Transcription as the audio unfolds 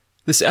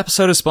This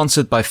episode is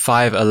sponsored by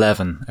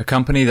 511, a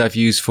company that I've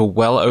used for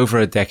well over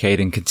a decade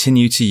and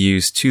continue to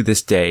use to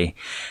this day.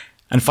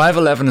 And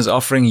 511 is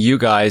offering you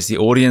guys, the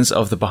audience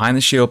of the Behind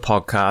the Shield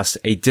podcast,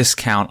 a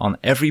discount on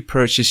every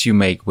purchase you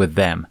make with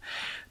them.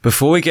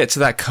 Before we get to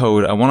that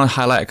code, I want to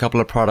highlight a couple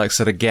of products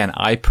that, again,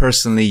 I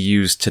personally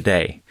use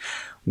today.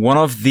 One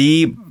of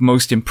the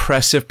most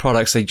impressive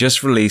products they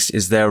just released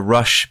is their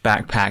Rush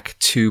Backpack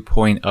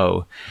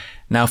 2.0.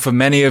 Now, for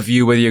many of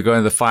you, whether you're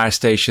going to the fire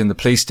station, the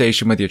police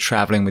station, whether you're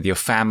traveling with your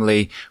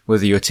family,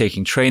 whether you're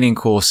taking training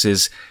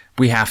courses,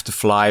 we have to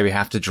fly, we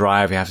have to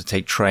drive, we have to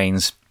take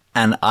trains.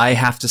 And I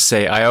have to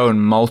say, I own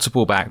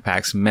multiple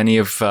backpacks, many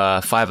of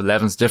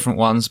 511's different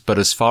ones, but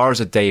as far as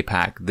a day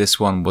pack, this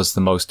one was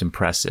the most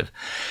impressive.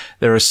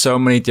 There are so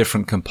many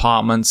different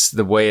compartments.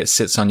 The way it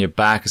sits on your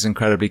back is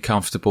incredibly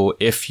comfortable.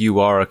 If you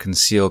are a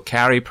concealed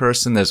carry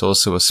person, there's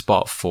also a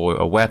spot for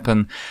a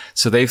weapon.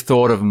 So they've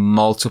thought of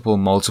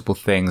multiple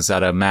things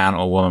that a man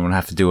or woman would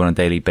have to do on a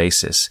daily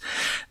basis.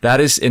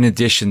 That is in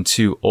addition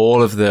to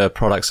all of the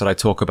products that I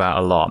talk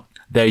about a lot.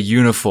 Their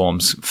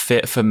uniforms,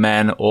 fit for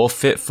men or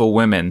fit for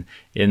women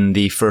in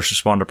the first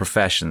responder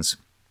professions.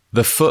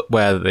 The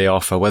footwear that they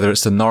offer, whether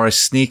it's the Norris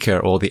sneaker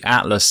or the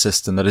Atlas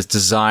system that is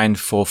designed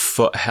for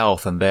foot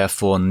health and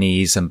therefore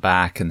knees and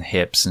back and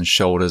hips and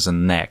shoulders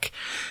and neck.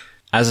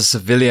 As a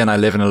civilian, I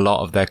live in a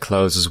lot of their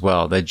clothes as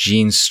well. Their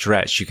jeans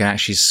stretch. You can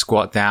actually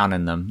squat down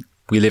in them.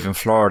 We live in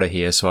Florida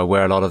here, so I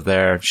wear a lot of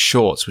their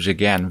shorts, which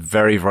again,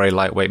 very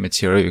lightweight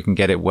material. You can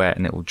get it wet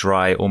and it will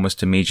dry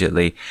almost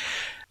immediately.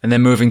 And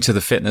then moving to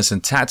the fitness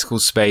and tactical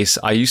space,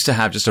 I used to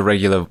have just a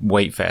regular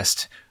weight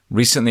vest.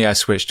 Recently, I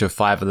switched to a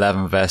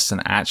 511 vest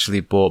and actually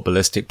bought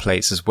ballistic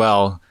plates as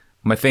well.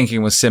 My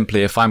thinking was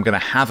simply, if I'm going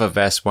to have a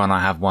vest, why not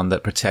have one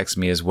that protects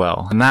me as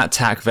well? And that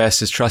TAC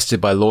vest is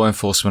trusted by law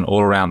enforcement all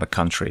around the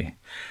country.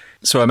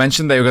 So I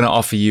mentioned they were going to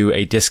offer you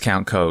a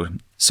discount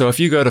code. So if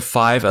you go to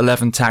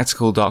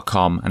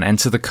 511tactical.com and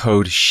enter the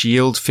code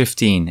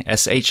SHIELD15,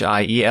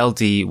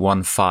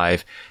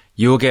 SHIELD15,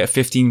 you will get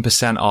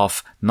 15%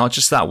 off, not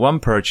just that one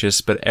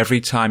purchase, but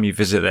every time you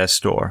visit their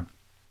store.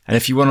 And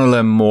if you want to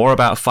learn more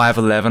about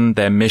 511,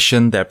 their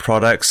mission, their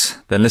products,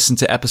 then listen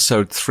to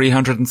episode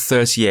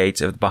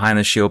 338 of the Behind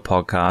the Shield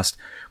podcast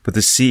with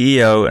the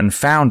CEO and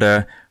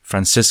founder,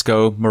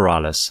 Francisco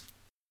Morales.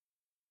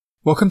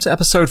 Welcome to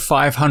episode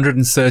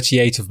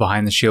 538 of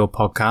Behind the Shield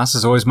podcast.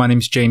 As always, my name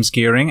is James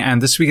Gearing,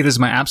 and this week it is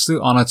my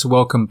absolute honor to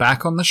welcome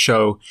back on the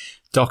show,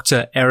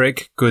 Dr.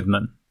 Eric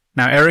Goodman.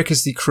 Now, Eric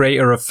is the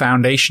creator of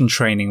Foundation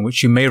Training,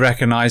 which you may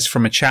recognize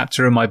from a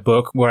chapter in my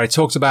book where I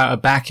talked about a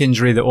back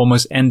injury that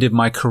almost ended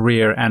my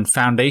career, and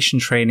Foundation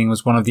Training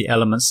was one of the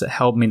elements that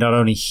helped me not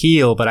only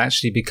heal, but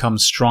actually become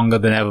stronger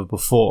than ever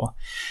before.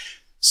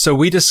 So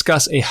we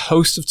discuss a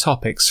host of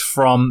topics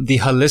from the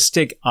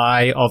holistic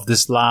eye of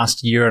this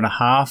last year and a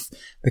half,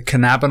 the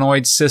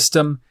cannabinoid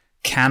system,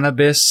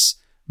 cannabis,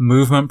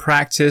 movement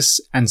practice,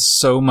 and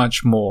so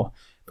much more.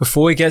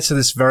 Before we get to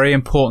this very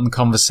important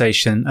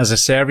conversation, as I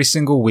say every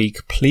single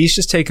week, please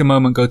just take a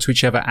moment, go to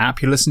whichever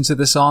app you listen to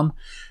this on,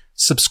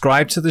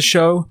 subscribe to the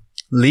show,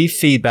 leave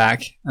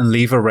feedback, and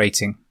leave a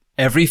rating.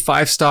 Every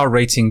 5-star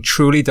rating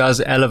truly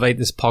does elevate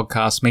this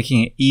podcast,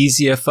 making it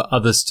easier for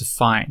others to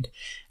find.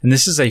 And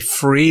this is a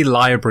free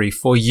library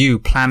for you,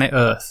 planet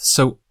Earth.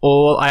 So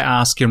all I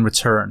ask in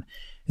return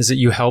is that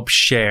you help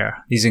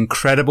share these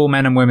incredible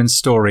men and women's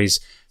stories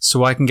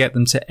so I can get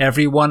them to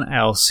everyone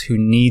else who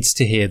needs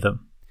to hear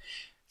them.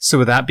 So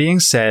with that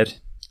being said,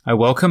 I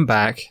welcome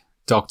back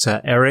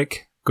Dr.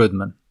 Eric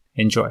Goodman.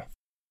 Enjoy.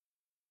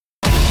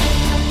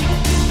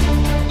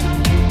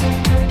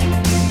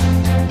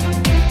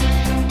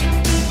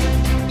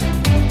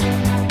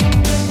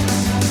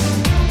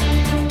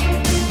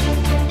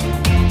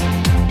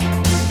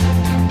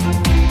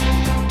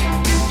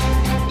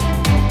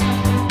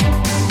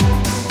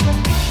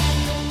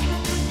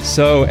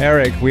 So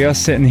Eric, we are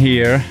sitting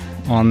here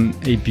on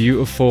a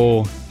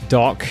beautiful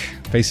dock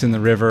facing the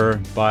river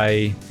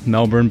by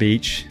Melbourne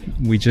Beach.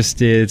 We just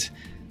did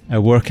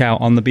a workout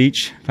on the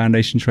beach,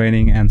 foundation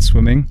training and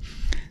swimming.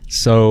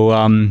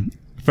 So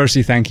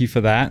firstly, thank you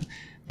for that.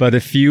 But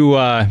if you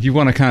want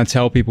to kind of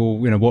tell people,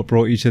 what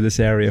brought you to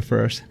this area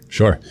first.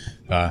 Sure.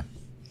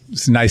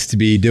 It's nice to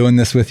be doing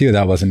this with you.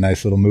 That was a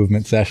nice little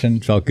movement session.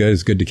 Felt good.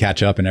 It's good to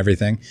catch up and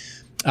everything.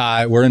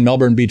 We're in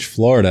Melbourne Beach,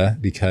 Florida,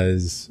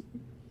 because,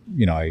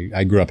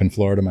 I grew up in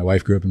Florida. My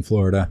wife grew up in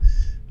Florida.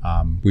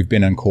 We've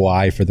been on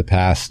Kauai for the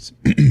past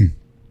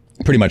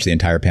pretty much the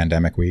entire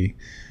pandemic. We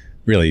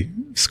really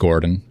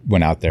scored and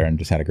went out there and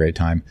just had a great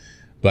time.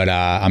 But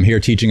I'm here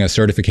teaching a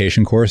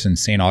certification course in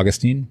St.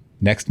 Augustine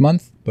next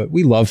month. But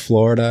we love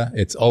Florida.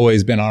 It's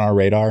always been on our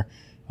radar.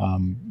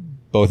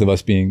 Both of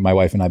us my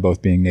wife and I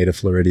both being native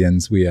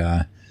Floridians,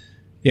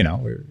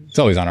 it's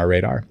always on our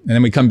radar. And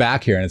then we come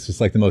back here and it's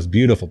just like the most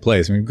beautiful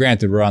place. I mean,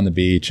 granted, we're on the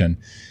beach and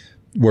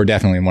we're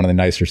definitely in one of the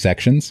nicer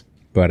sections,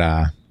 but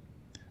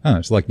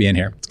it's like being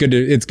here.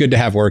 It's good to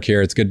have work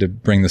here. It's good to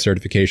bring the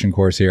certification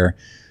course here,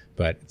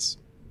 but it's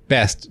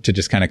best to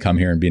just kind of come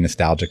here and be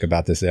nostalgic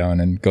about this zone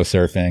and go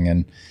surfing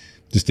and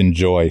just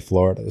enjoy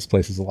Florida. This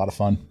place is a lot of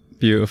fun.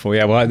 Beautiful.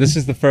 Yeah. Well, this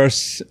is the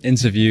first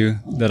interview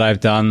that I've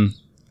done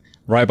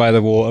right by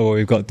the water where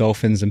we've got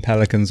dolphins and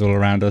pelicans all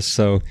around us.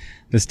 So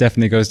this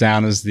definitely goes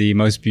down as the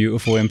most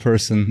beautiful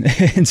in-person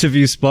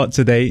interview spot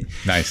to date.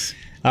 Nice.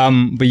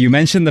 But you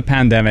mentioned the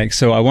pandemic.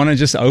 So I want to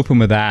just open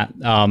with that.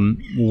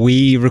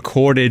 We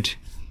recorded,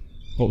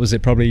 what was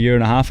it, probably a year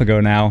and a half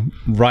ago now,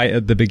 right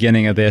at the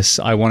beginning of this.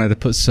 I wanted to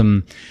put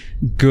some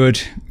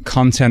good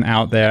content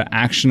out there,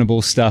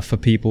 actionable stuff for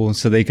people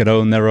so they could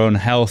own their own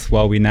health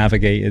while we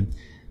navigated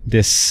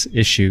this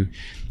issue.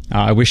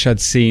 I wish I'd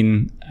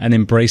seen an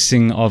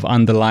embracing of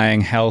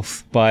underlying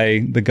health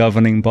by the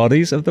governing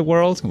bodies of the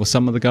world, or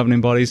some of the governing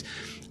bodies.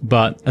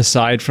 But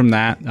aside from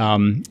that,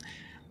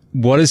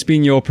 what has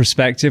been your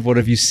perspective? What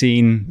have you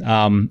seen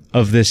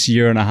of this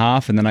year and a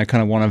half? And then I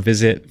kind of want to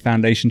visit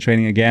foundation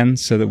training again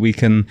so that we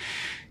can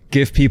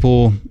give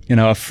people,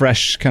 a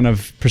fresh kind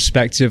of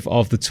perspective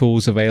of the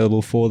tools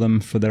available for them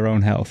for their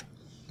own health.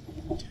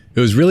 It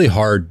was really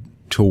hard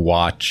to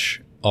watch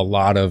a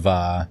lot of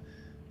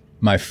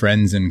my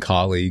friends and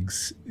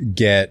colleagues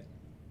get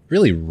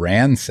really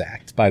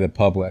ransacked by the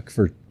public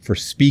for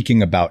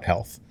speaking about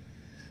health.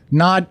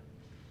 Not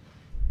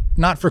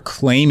for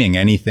claiming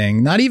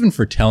anything, not even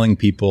for telling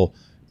people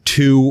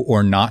to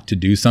or not to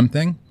do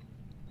something.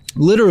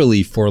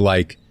 Literally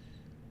for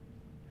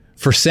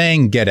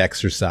saying get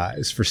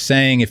exercise, for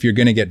saying if you're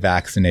going to get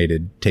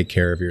vaccinated, take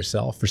care of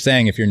yourself, for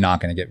saying if you're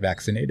not going to get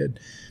vaccinated,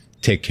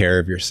 take care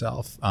of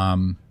yourself.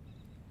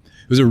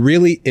 It was a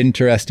really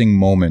interesting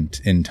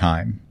moment in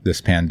time, this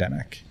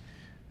pandemic.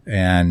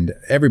 And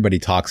everybody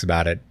talks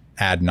about it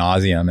ad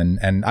nauseum.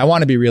 And I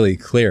want to be really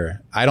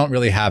clear. I don't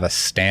really have a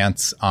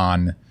stance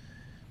on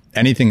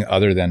anything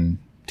other than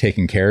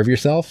taking care of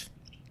yourself.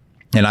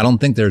 And I don't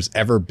think there's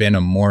ever been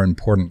a more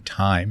important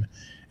time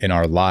in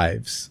our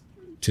lives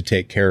to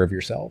take care of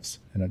yourselves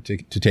and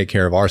to take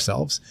care of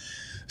ourselves.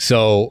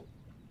 So,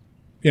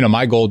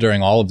 my goal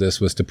during all of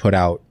this was to put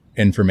out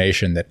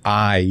information that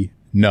I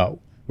know,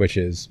 which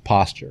is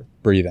posture,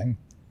 breathing,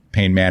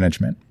 pain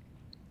management.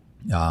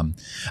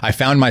 I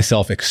found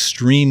myself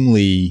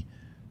extremely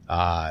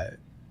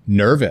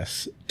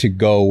nervous to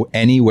go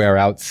anywhere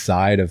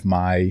outside of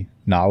my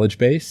knowledge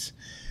base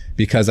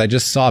because I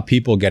just saw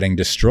people getting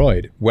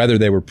destroyed. Whether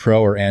they were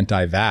pro or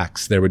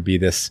anti-vax, there would be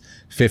this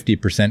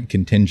 50%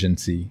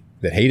 contingency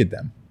that hated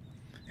them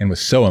and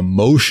was so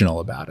emotional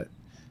about it.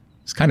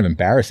 It's kind of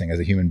embarrassing as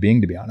a human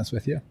being, to be honest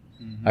with you.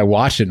 Mm-hmm. I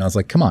watched it and I was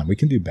like, come on, we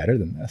can do better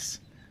than this.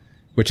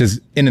 Which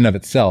is in and of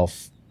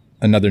itself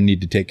another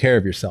need to take care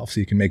of yourself so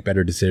you can make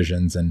better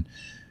decisions and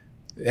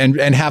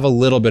have a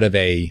little bit of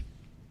a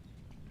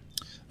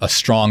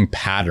strong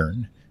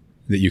pattern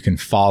that you can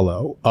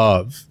follow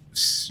of,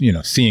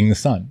 seeing the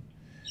sun,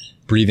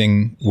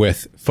 breathing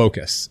with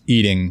focus,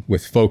 eating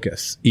with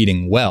focus,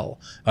 eating well,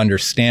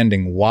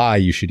 understanding why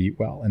you should eat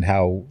well and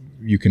how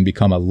you can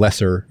become a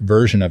lesser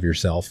version of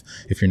yourself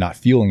if you're not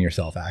fueling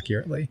yourself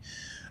accurately.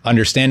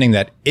 Understanding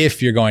that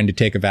if you're going to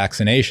take a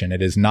vaccination,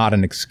 it is not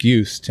an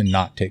excuse to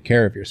not take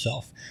care of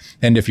yourself.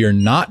 And if you're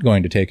not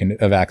going to take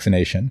a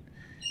vaccination,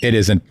 it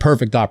is a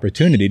perfect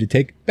opportunity to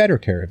take better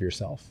care of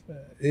yourself.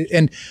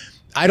 And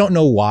I don't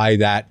know why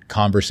that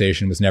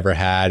conversation was never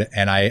had.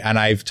 And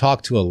I've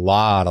talked to a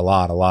lot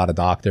of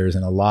doctors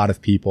and a lot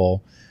of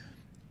people.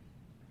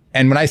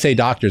 And when I say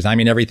doctors, I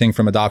mean everything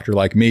from a doctor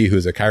like me,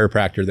 who's a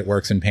chiropractor that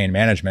works in pain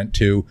management,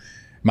 to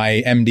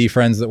my MD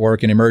friends that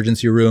work in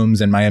emergency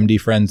rooms and my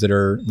MD friends that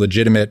are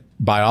legitimate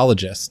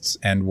biologists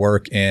and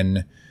work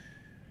in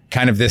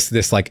kind of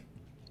this like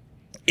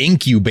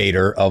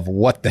incubator of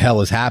what the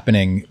hell is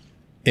happening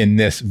in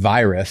this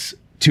virus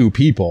to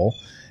people.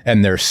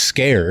 And they're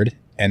scared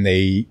and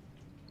they,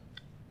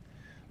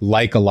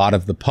 like a lot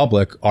of the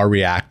public, are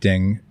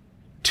reacting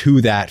to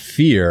that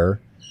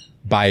fear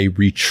by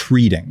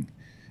retreating.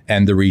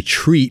 And the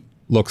retreat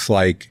looks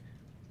like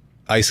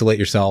isolate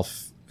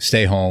yourself,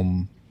 stay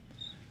home.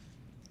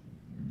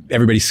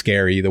 Everybody's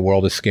scary. The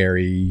world is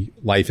scary.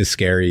 Life is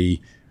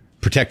scary.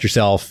 Protect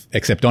yourself,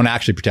 except don't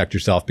actually protect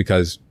yourself,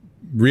 because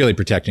really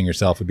protecting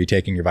yourself would be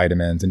taking your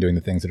vitamins and doing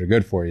the things that are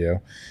good for you.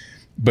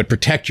 But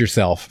protect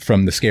yourself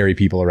from the scary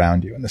people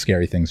around you and the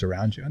scary things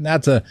around you. And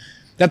that's a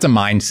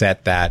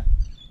mindset that,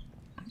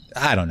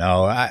 I don't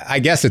know. I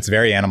guess it's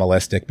very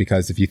animalistic,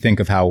 because if you think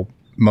of how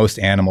most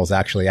animals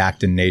actually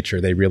act in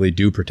nature, they really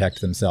do protect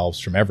themselves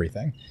from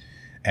everything.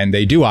 And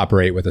they do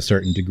operate with a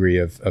certain degree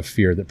of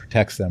fear that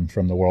protects them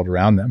from the world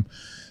around them.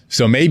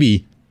 So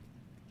maybe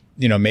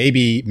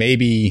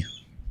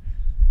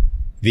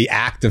the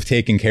act of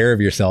taking care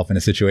of yourself in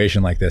a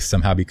situation like this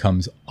somehow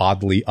becomes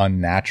oddly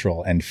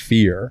unnatural, and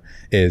fear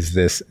is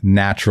this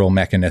natural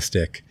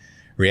mechanistic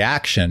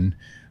reaction.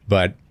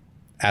 But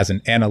as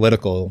an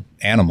analytical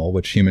animal,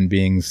 which human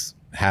beings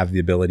have the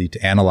ability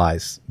to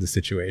analyze the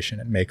situation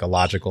and make a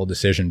logical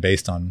decision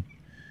based on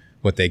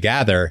what they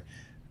gather,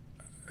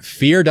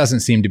 fear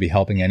doesn't seem to be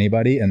helping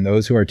anybody. And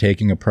those who are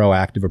taking a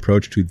proactive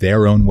approach to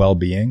their own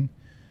well-being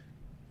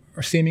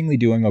are seemingly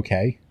doing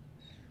okay.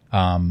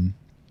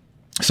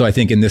 So I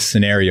think in this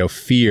scenario,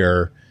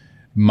 fear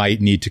might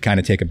need to kind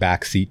of take a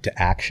backseat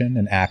to action,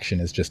 and action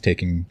is just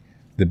taking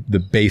the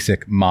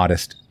basic,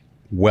 modest,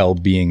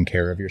 well-being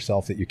care of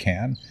yourself that you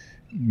can.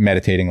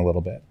 Meditating a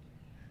little bit,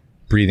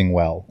 breathing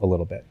well a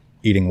little bit,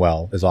 eating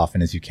well as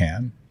often as you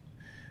can.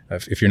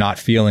 If you're not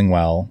feeling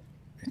well,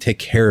 take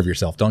care of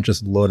yourself. Don't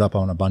just load up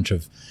on a bunch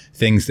of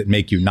things that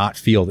make you not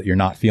feel that you're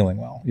not feeling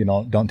well. You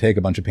know, don't take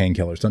a bunch of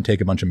painkillers. Don't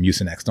take a bunch of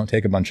Mucinex. Don't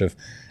take a bunch of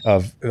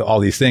all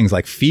these things.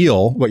 Like,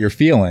 feel what you're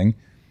feeling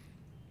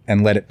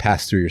and let it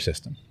pass through your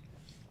system.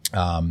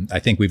 I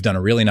think we've done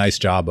a really nice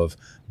job of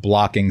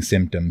blocking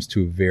symptoms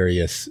to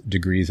various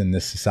degrees in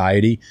this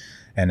society.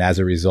 And as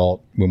a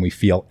result, when we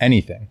feel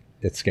anything,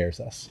 it scares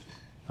us.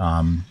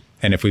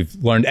 And if we've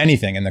learned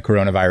anything in the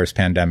coronavirus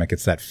pandemic,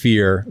 it's that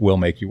fear will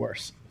make you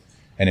worse.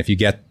 And if you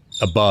get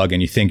a bug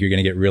and you think you're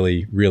going to get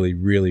really, really,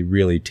 really,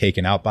 really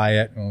taken out by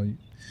it, well,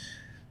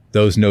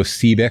 those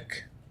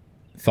nocibic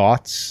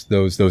thoughts,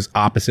 those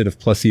opposite of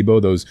placebo,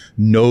 those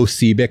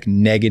nocibic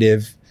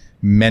negative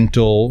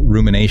mental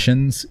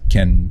ruminations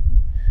can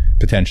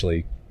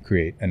potentially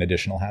create an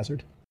additional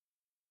hazard.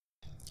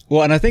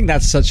 Well, and I think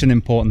that's such an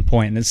important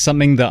point. And it's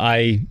something that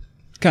I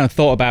kind of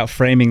thought about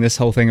framing this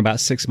whole thing about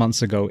 6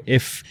 months ago.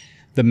 If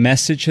the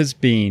message has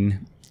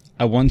been,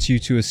 I want you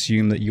to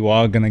assume that you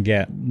are going to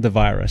get the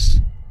virus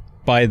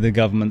by the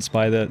governments,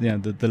 by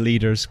the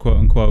leaders, quote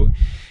unquote,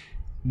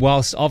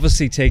 whilst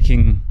obviously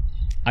taking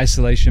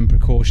isolation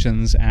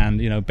precautions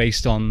and,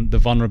 based on the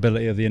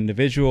vulnerability of the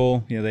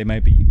individual, they may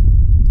be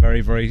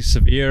very, very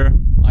severe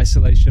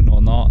isolation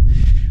or not,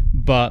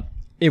 but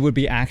it would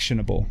be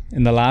actionable.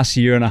 In the last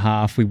year and a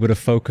half, we would have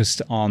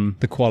focused on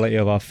the quality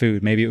of our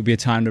food. Maybe it would be a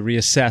time to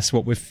reassess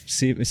what we're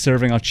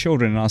serving our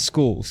children in our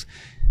schools.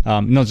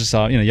 Not just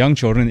our, young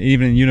children,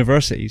 even in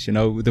universities,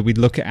 that we'd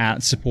look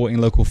at supporting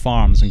local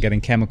farms and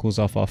getting chemicals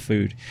off our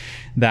food,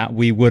 that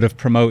we would have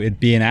promoted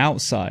being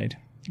outside.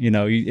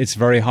 It's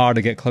very hard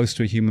to get close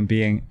to a human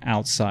being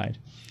outside.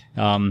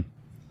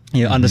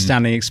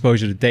 Understanding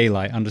exposure to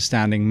daylight,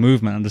 understanding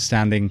movement,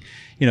 understanding,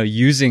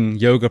 using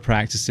yoga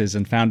practices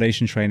and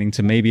foundation training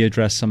to maybe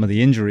address some of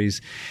the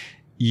injuries,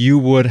 you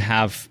would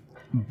have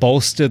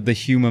bolstered the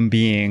human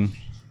being,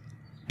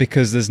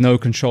 because there's no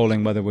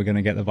controlling whether we're going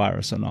to get the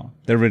virus or not.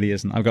 There really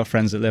isn't. I've got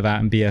friends that live out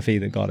in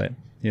BFE that got it,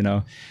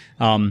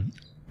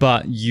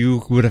 but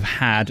you would have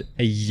had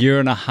a year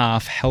and a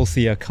half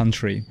healthier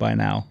country by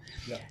now.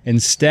 Yeah.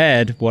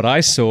 Instead, what I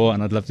saw,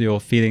 and I'd love your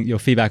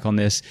feedback on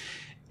this,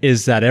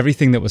 is that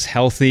everything that was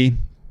healthy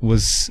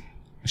was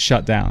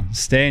shut down.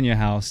 Stay in your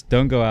house.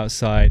 Don't go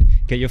outside.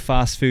 Get your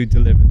fast food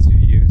delivered to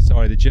you.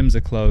 Sorry, the gyms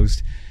are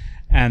closed.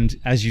 And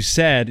as you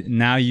said,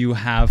 now you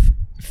have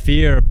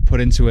fear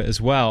put into it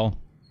as well.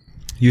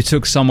 You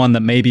took someone that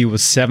maybe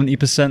was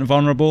 70%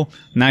 vulnerable.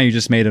 Now you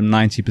just made them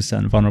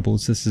 90% vulnerable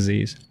to this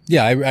disease.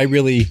 Yeah, I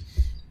really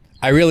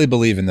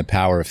believe in the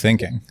power of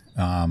thinking,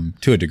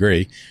 to a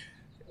degree.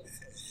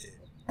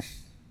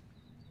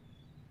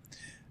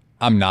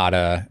 I'm not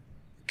a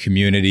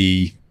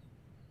community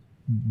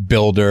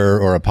builder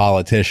or a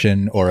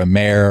politician or a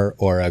mayor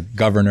or a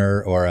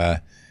governor I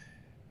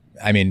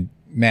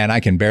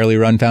can barely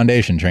run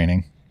foundation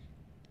training.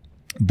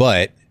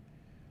 But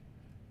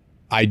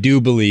I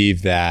do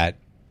believe that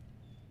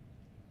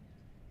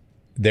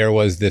there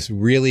was this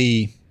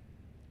really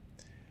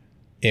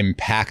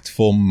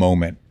impactful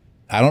moment.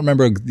 I don't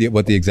remember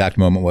what the exact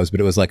moment was, but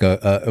it was like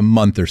a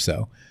month or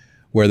so,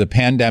 where the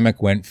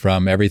pandemic went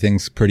from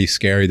everything's pretty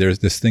scary, there's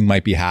this thing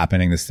might be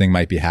happening,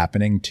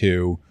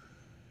 to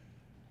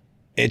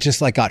it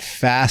just like got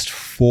fast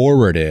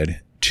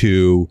forwarded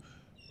to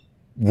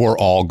we're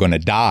all going to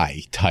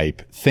die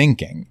type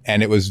thinking.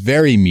 And it was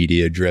very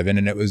media driven,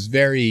 and it was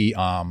very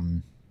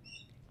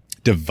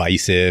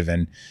divisive,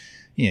 and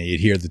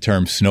you'd hear the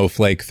term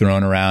snowflake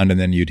thrown around, and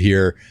then you'd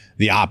hear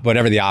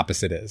whatever the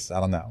opposite is. I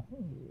don't know.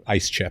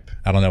 Ice chip.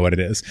 I don't know what it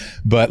is,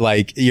 but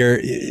like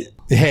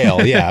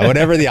hail. Yeah.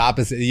 Whatever the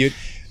opposite.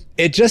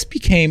 It just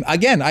became,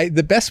 again,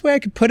 the best way I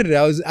could put it,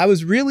 I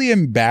was really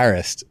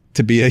embarrassed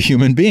to be a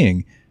human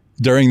being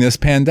during this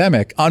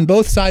pandemic on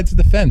both sides of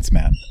the fence,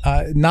 man.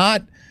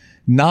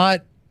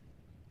 Not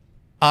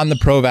on the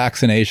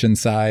pro-vaccination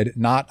side,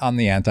 not on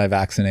the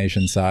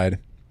anti-vaccination side,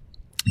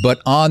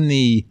 but on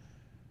the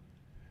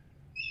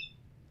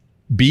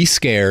be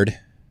scared,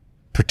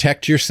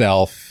 protect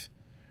yourself.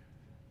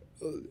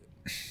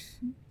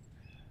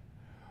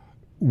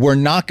 We're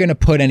not going to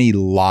put any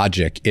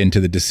logic into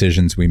the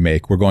decisions we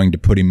make. We're going to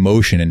put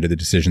emotion into the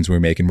decisions we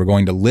make, and we're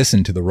going to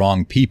listen to the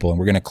wrong people, and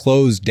we're going to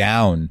close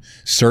down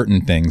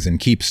certain things and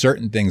keep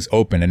certain things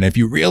open. And if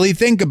you really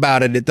think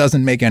about it, it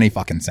doesn't make any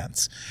fucking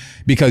sense,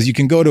 because you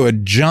can go to a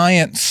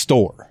giant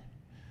store,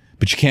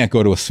 but you can't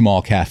go to a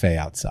small cafe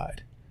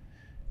outside.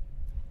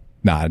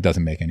 Nah, it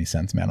doesn't make any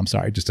sense, man. I'm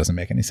sorry. It just doesn't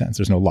make any sense.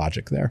 There's no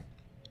logic there.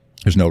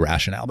 There's no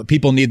rationale, but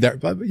people need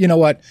that. But you know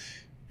what?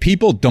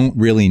 People don't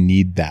really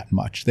need that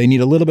much. They need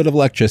a little bit of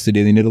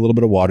electricity. They need a little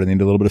bit of water. They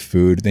need a little bit of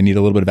food. They need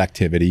a little bit of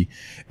activity.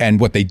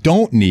 And what they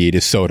don't need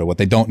is soda. What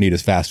they don't need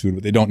is fast food.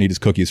 What they don't need is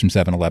cookies from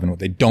 7-Eleven. What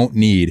they don't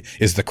need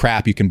is the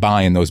crap you can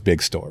buy in those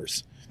big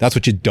stores. That's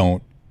what you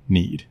don't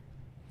need.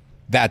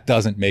 that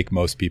doesn't make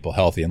most people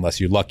healthy unless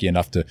you're lucky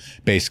enough to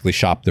basically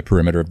shop the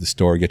perimeter of the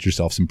store, get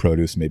yourself some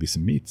produce, maybe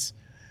some meats.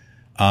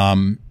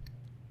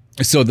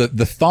 So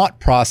the thought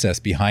process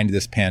behind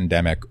this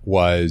pandemic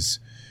was,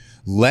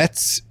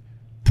 let's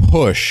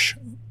push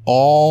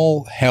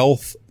all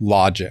health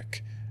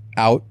logic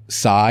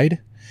outside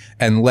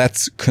and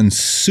let's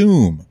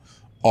consume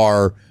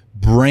our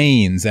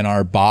brains and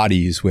our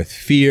bodies with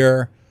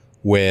fear,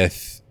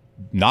 with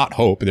not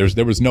hope.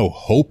 There was no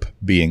hope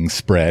being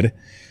spread,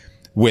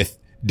 with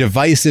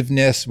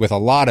divisiveness, with a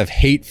lot of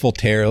hateful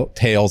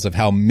tales of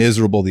how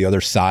miserable the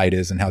other side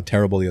is and how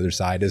terrible the other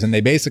side is. And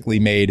they basically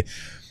made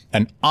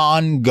an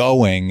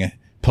ongoing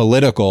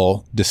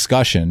political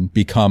discussion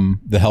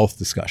become the health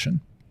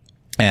discussion.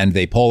 And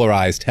they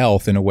polarized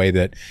health in a way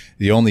that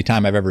the only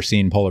time I've ever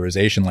seen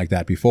polarization like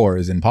that before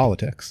is in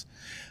politics.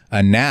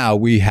 And now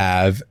we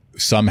have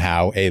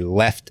somehow a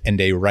left and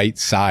a right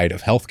side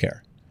of healthcare.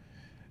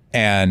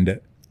 And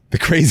the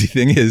crazy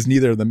thing is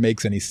neither of them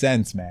makes any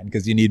sense, man,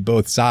 because you need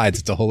both sides.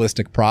 It's a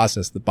holistic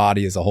process. The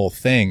body is a whole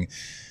thing.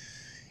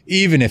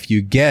 Even if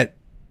you get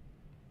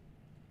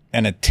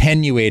an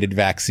attenuated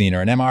vaccine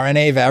or an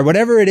mRNA or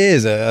whatever it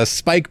is, a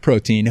spike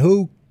protein,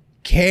 who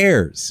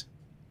cares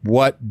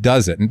what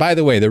does it? And by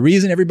the way, the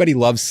reason everybody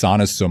loves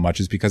saunas so much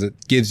is because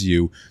it gives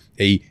you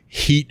a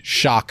heat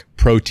shock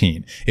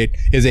protein. It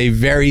is a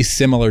very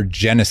similar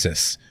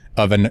genesis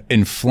of an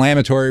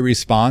inflammatory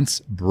response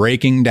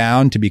breaking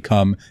down to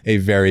become a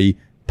very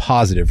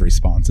positive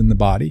response in the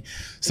body.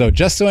 So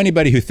just so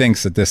anybody who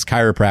thinks that this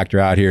chiropractor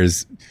out here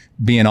is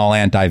being all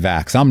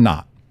anti-vax, I'm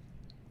not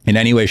in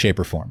any way, shape,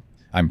 or form.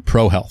 I'm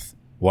pro-health,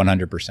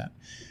 100%.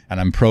 And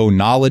I'm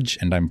pro-knowledge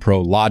and I'm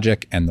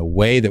pro-logic. And the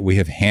way that we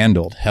have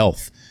handled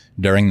health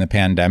during the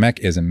pandemic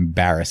is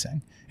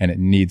embarrassing. And it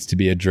needs to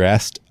be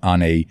addressed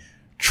on a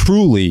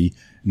truly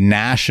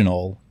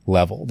national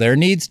level. There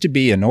needs to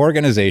be an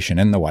organization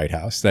in the White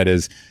House that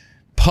is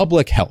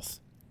public health.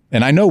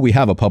 And I know we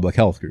have a public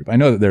health group. I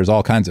know that there's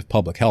all kinds of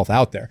public health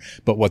out there.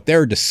 But what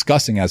they're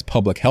discussing as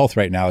public health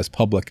right now is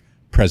public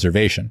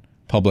preservation,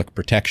 public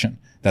protection.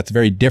 That's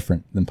very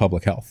different than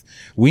public health.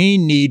 We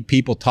need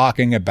people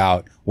talking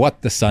about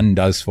what the sun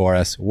does for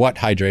us, what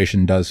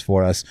hydration does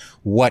for us,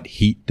 what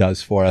heat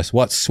does for us,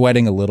 what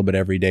sweating a little bit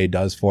every day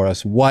does for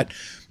us, what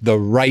the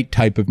right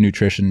type of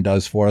nutrition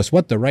does for us,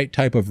 what the right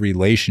type of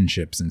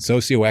relationships and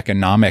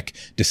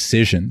socioeconomic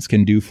decisions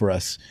can do for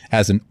us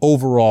as an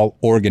overall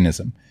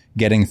organism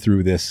getting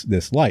through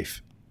this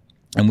life.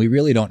 And we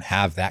really don't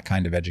have that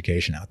kind of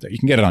education out there. You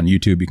can get it on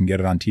YouTube, you can get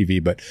it on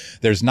TV, but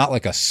there's not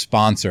like a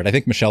sponsored. I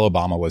think Michelle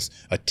Obama was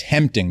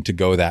attempting to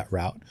go that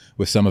route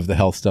with some of the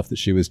health stuff that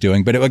she was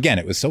doing. But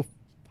it was so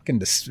fucking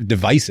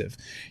divisive.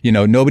 You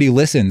know, nobody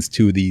listens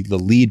to the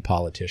lead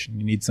politician.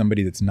 You need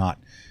somebody that's not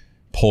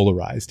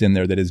polarized in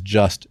there, that is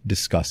just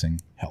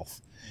discussing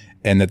health.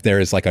 And that there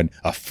is like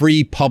a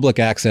free public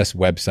access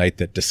website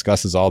that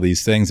discusses all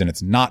these things. And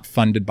it's not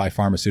funded by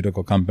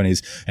pharmaceutical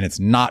companies, and it's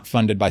not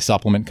funded by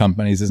supplement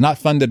companies. It's not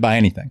funded by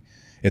anything.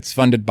 It's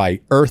funded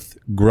by earth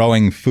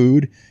growing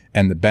food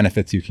and the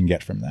benefits you can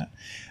get from that.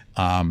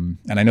 And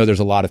I know there's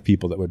a lot of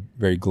people that would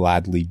very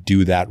gladly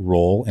do that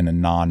role in a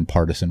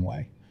non-partisan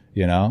way,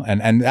 you know,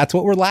 and that's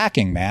what we're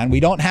lacking, man. We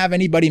don't have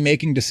anybody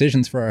making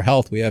decisions for our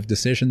health. We have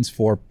decisions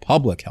for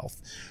public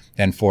health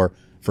and for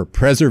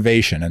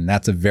preservation. And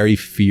that's a very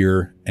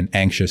fear and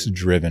anxious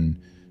driven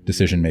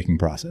decision-making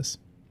process.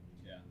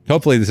 Yeah.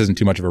 Hopefully this isn't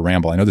too much of a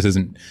ramble. I know this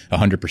isn't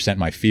 100%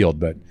 my field,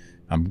 but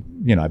I've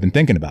been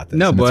thinking about this.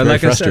 No, but it's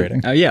like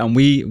frustrating. I said, and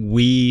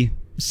we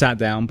sat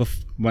down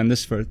when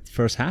this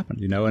first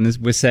happened, and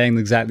we're saying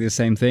exactly the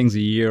same things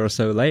a year or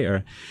so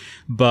later.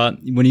 But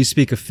when you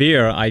speak of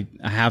fear, I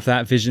have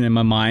that vision in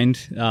my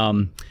mind.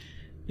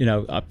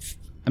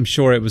 I'm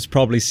sure it was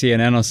probably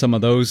CNN or some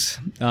of those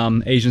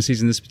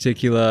agencies in this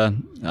particular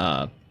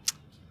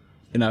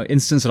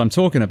instance that I'm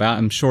talking about.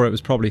 I'm sure it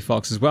was probably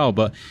Fox as well.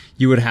 But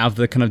you would have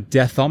the kind of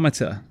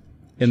deathometer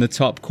in the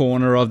top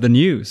corner of the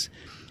news.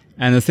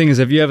 And the thing is,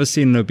 have you ever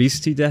seen an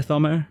obesity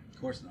deathometer?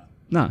 Of course not.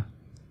 No.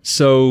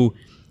 So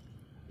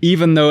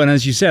even though, and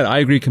as you said, I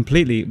agree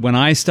completely, when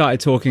I started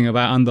talking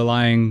about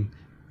underlying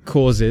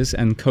causes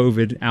and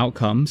COVID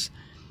outcomes,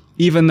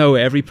 even though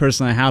every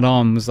person I had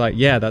on was like,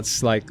 yeah,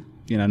 that's like,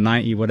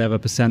 90 whatever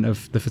 %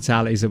 of the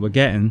fatalities that we're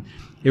getting,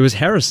 it was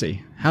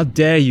heresy. How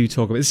dare you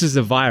talk about this? Is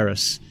a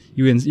virus.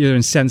 You're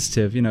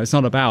insensitive. It's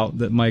not about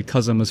that my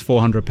cousin was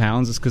 400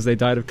 pounds. It's because they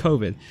died of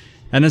COVID.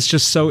 And it's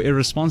just so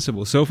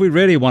irresponsible. So if we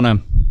really want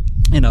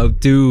to,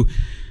 do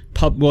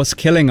what's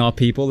killing our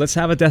people, let's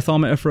have a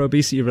deathometer for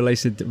obesity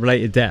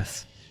related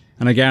deaths.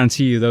 And I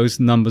guarantee you those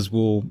numbers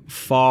will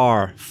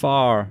far,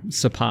 far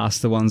surpass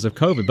the ones of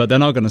COVID, but they're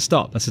not going to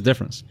stop. That's the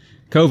difference.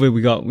 COVID,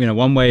 we got,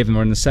 one wave and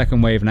we're in the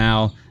second wave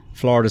now.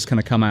 Florida's kind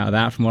of come out of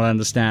that from what I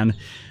understand.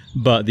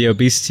 But the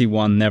obesity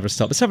one never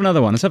stopped. Let's have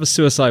another one. Let's have a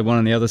suicide one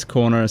in the other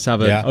corner. Let's have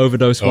an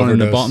overdose one in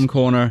the bottom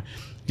corner.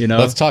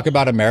 Let's talk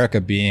about America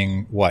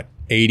being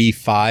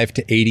 85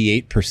 to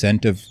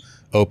 88% of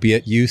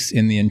opiate use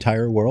in the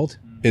entire world.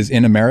 is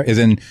in America, is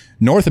in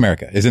North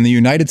America, is in the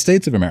United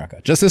States of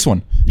America. Just this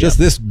one. Just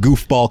this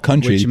goofball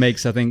country. Which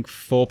makes, I think,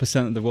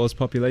 4% of the world's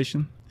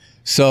population.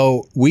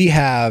 So we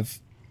have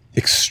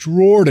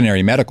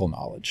extraordinary medical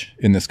knowledge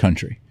in this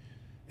country.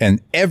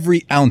 And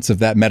every ounce of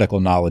that medical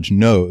knowledge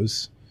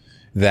knows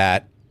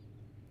that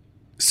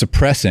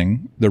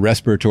suppressing the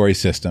respiratory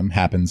system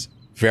happens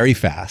very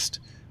fast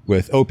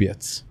with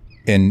opiates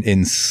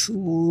in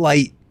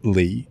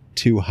slightly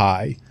too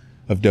high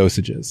of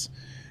dosages.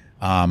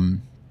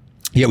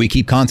 Yet we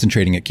keep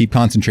concentrating it,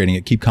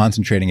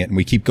 and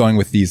we keep going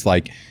with these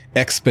like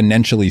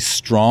exponentially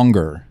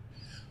stronger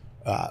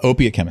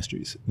opiate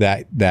chemistries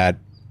that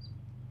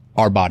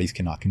our bodies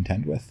cannot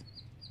contend with.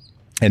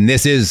 And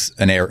this is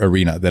an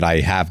arena that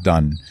I have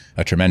done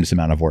a tremendous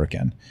amount of work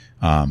in.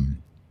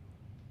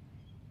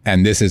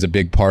 And this is a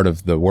big part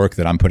of the work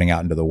that I'm putting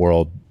out into the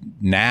world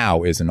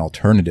now, is an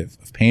alternative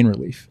of pain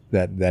relief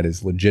that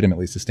is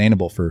legitimately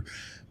sustainable for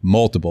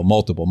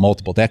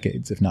multiple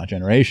decades, if not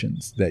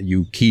generations, that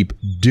you keep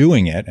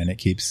doing it and it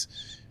keeps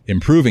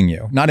improving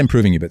you, not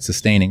improving you, but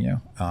sustaining you.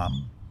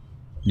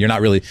 You're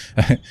not really,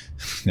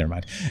 never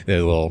mind,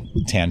 a little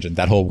tangent.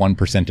 That whole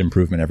 1%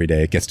 improvement every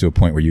day, it gets to a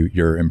point where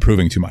you're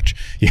improving too much.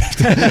 You have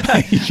to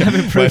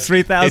improve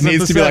 3,000%. It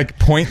needs to be like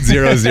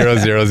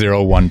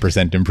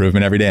 0.00001%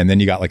 improvement every day. And then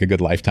you got like a good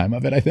lifetime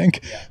of it, I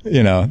think. Yeah.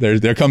 You know,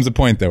 there comes a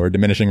point though where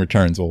diminishing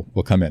returns will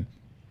come in.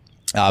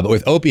 But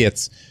with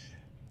opiates,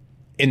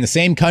 in the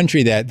same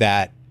country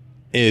that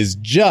is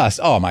just,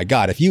 oh my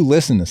God, if you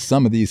listen to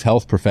some of these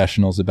health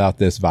professionals about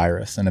this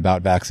virus and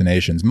about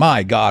vaccinations,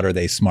 my God, are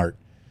they smart.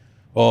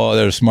 Oh,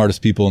 they're the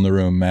smartest people in the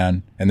room,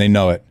 man. And they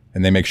know it.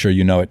 And they make sure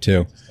you know it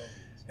too.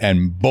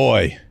 And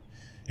boy,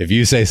 if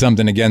you say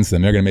something against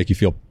them, they're going to make you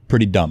feel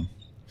pretty dumb.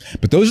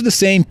 But those are the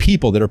same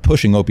people that are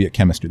pushing opiate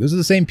chemistry. Those are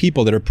the same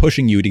people that are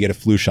pushing you to get a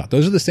flu shot.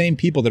 Those are the same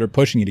people that are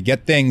pushing you to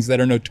get things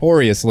that are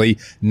notoriously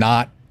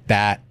not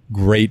that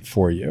great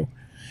for you.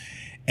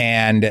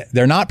 And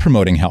they're not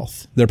promoting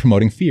health. They're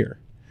promoting fear.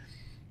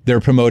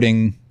 They're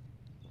promoting,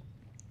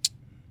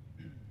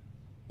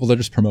 well, they're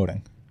just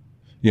promoting.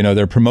 You know,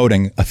 they're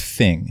promoting a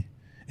thing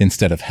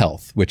instead of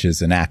health, which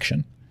is an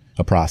action,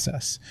 a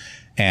process.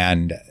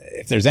 And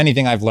if there's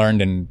anything I've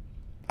learned, and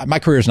my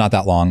career is not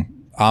that long,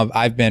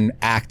 I've been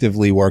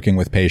actively working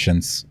with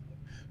patients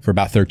for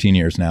about 13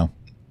 years now,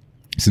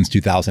 since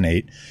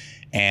 2008.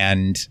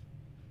 And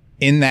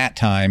in that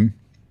time,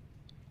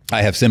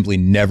 I have simply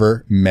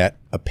never met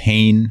a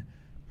pain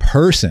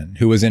person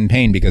who was in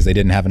pain because they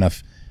didn't have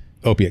enough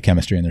opiate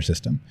chemistry in their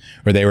system,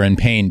 or they were in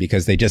pain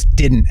because they just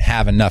didn't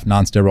have enough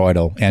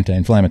non-steroidal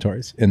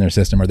anti-inflammatories in their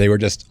system, or they were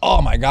just,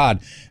 oh my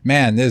God,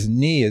 man, this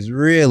knee is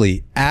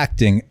really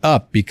acting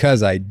up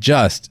because I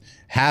just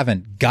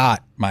haven't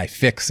got my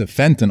fix of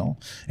fentanyl.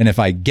 And if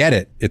I get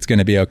it, it's going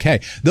to be okay.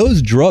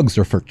 Those drugs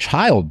are for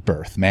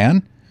childbirth,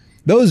 man.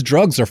 Those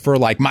drugs are for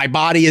like, my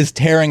body is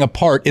tearing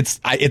apart. It's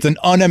an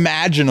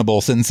unimaginable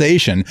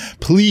sensation.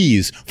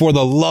 Please, for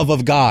the love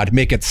of God,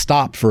 make it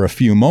stop for a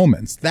few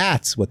moments.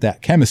 That's what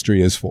that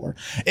chemistry is for.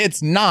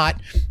 It's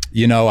not,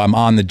 you know, I'm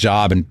on the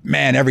job and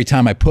man, every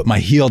time I put my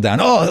heel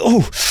down,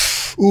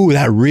 ooh,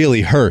 that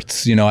really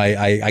hurts. You know,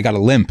 I got a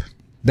limp.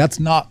 That's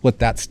not what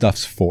that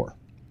stuff's for.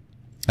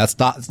 It's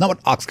not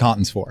what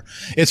OxyContin's for.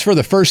 It's for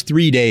the first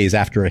 3 days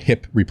after a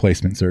hip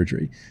replacement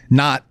surgery,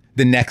 not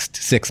the next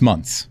 6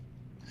 months.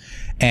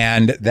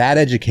 And that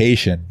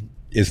education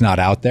is not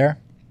out there.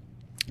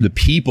 The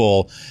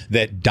people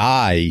that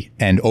die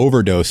and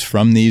overdose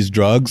from these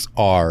drugs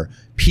are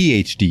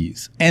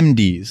PhDs,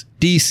 MDs,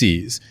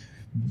 DCs,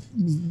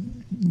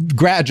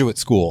 graduate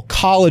school,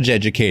 college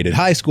educated,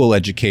 high school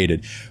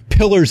educated,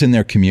 pillars in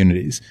their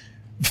communities,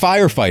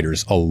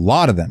 firefighters. A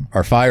lot of them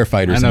are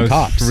firefighters and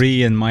cops.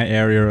 3 in my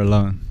area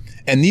alone.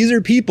 And these are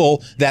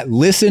people that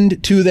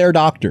listened to their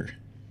doctor,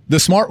 the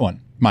smart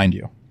one, mind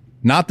you.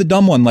 Not the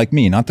dumb one like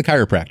me, not the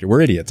chiropractor.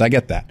 We're idiots. I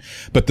get that.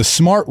 But the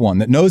smart one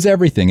that knows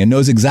everything and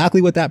knows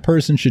exactly what that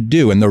person should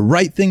do. And the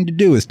right thing to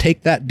do is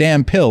take that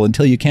damn pill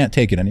until you can't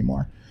take it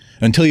anymore,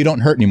 until you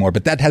don't hurt anymore.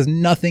 But that has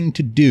nothing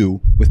to do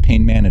with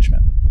pain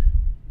management.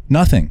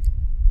 Nothing.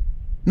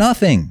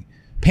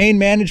 Pain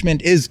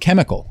management is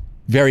chemical,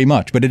 very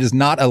much, but it is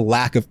not a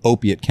lack of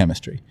opiate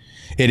chemistry.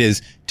 It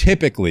is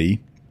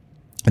typically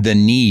the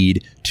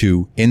need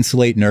to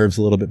insulate nerves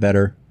a little bit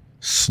better,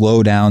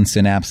 slow down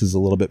synapses a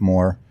little bit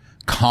more,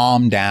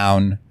 calm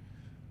down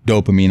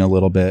dopamine a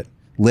little bit,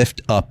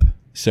 lift up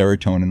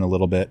serotonin a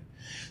little bit.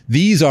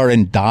 These are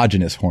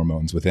endogenous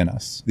hormones within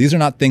us. These are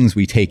not things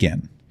we take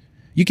in.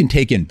 You can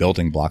take in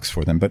building blocks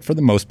for them, but for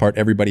the most part,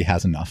 everybody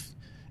has enough,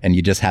 and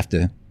you just have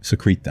to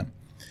secrete them.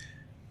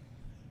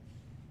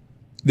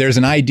 There's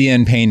an idea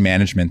in pain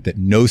management that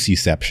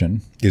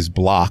nociception is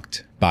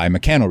blocked by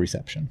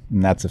mechanoreception,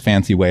 and that's a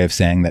fancy way of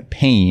saying that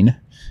pain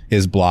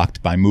is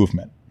blocked by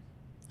movement.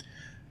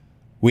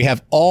 We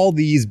have all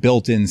these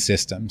built-in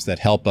systems that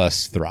help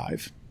us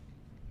thrive.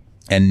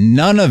 And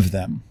none of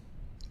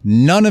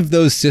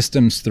those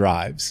systems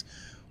thrives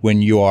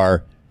when you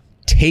are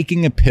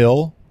taking a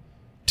pill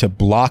to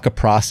block a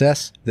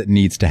process that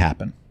needs to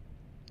happen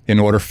in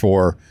order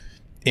for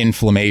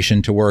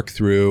inflammation to work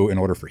through, in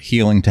order for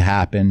healing to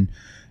happen.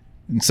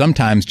 And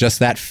sometimes just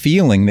that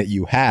feeling that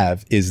you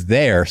have is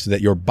there so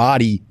that your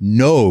body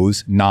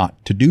knows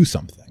not to do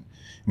something.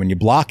 When you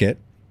block it,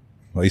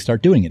 well, you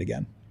start doing it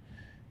again.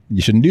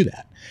 You shouldn't do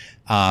that.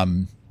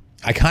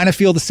 I kind of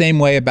feel the same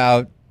way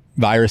about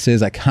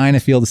viruses. I kind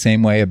of feel the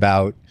same way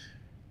about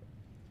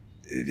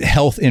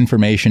health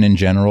information in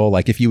general.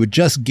 Like if you would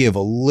just give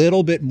a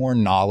little bit more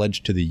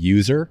knowledge to the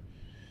user,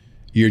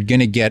 you're going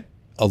to get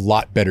a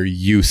lot better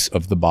use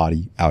of the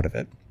body out of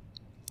it.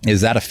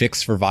 Is that a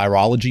fix for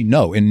virology?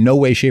 No, in no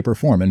way, shape, or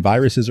form. And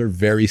viruses are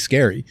very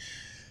scary.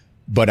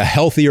 But a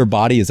healthier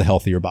body is a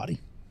healthier body.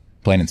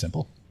 Plain and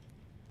simple.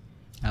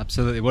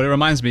 Absolutely. Well, it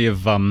reminds me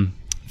of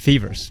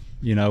fevers.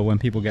 You know, when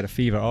people get a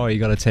fever, oh, you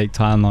got to take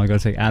Tylenol, you got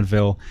to take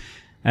Advil.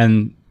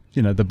 And,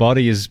 you know, the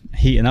body is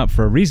heating up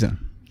for a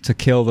reason, to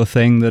kill the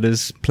thing that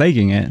is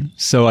plaguing it.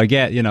 So I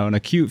get, you know, an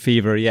acute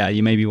fever, yeah,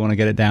 you maybe want to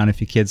get it down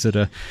if your kid's at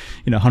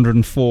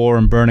 104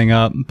 and burning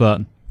up,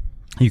 but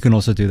you can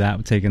also do that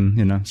with taking,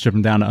 you know,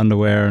 stripping down the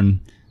underwear and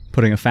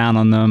putting a fan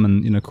on them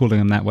and, you know, cooling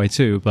them that way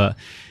too. But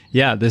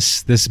yeah,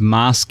 this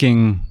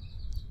masking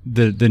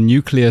the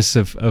nucleus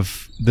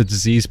of the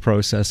disease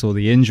process or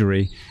the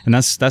injury. And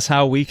that's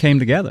how we came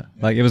together.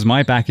 Like it was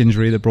my back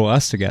injury that brought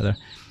us together.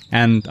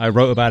 And I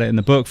wrote about it in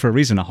the book for a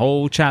reason, a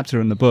whole chapter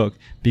in the book,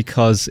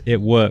 because it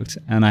worked.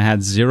 And I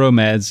had 0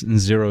 meds and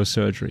 0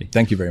 surgery.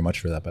 Thank you very much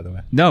for that, by the way.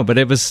 No, but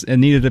it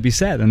needed to be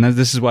said. And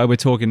this is why we're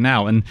talking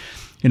now. And,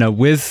 you know,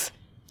 with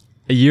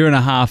a year and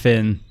a half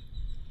in,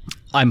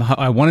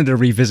 I wanted to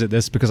revisit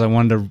this because I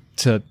wanted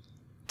to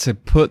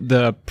put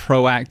the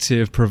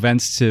proactive,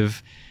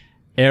 preventative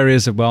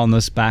areas of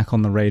wellness back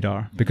on the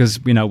radar, because,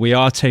 you know, we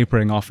are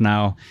tapering off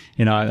now.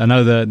 You know, I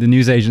know the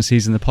news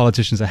agencies and the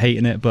politicians are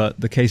hating it, but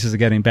the cases are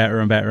getting better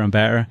and better and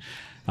better.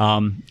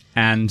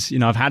 And, you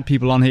know, I've had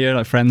people on here,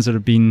 like friends that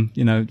have been,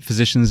 you know,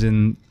 physicians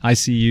in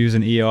ICUs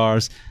and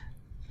ERs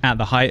at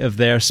the height of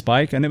their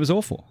spike, and it was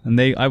awful.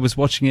 And I was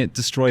watching it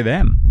destroy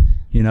them,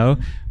 you know,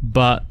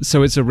 but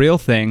so it's a real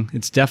thing.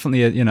 It's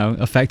definitely, you know,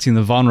 affecting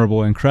the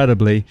vulnerable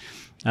incredibly.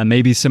 And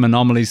maybe some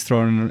anomalies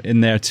thrown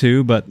in there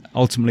too, but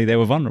ultimately they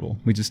were vulnerable.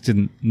 We just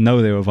didn't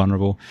know they were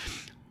vulnerable.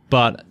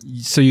 But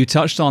so you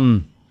touched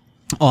on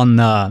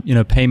you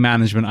know, pain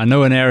management. I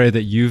know an area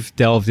that you've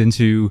delved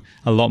into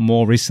a lot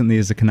more recently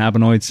is the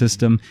cannabinoid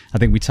system. I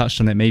think we touched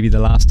on it maybe the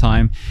last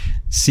time.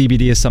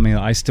 CBD is something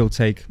that I still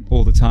take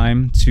all the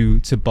time to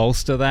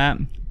bolster that,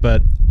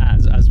 but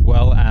as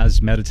well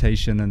as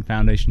meditation and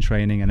foundation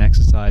training and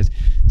exercise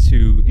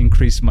to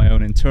increase my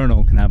own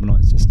internal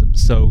cannabinoid system.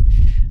 So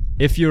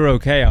if you're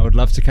okay, I would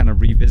love to kind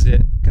of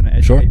revisit, kind of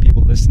educate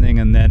people listening,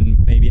 and then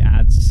maybe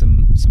add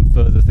some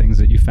further things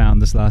that you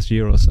found this last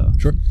year or so.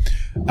 Sure.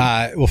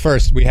 Well,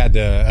 first, we had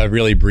a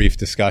really brief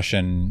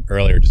discussion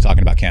earlier, just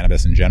talking about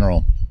cannabis in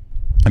general,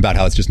 about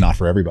how it's just not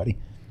for everybody.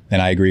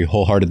 And I agree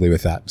wholeheartedly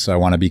with that. So I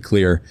want to be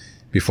clear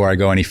before I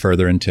go any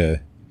further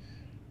into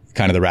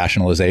kind of the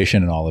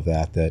rationalization and all of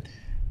that, that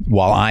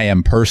while I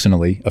am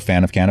personally a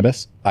fan of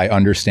cannabis, I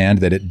understand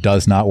that it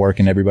does not work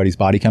in everybody's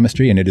body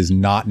chemistry, and it is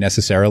not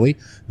necessarily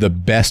the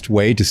best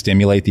way to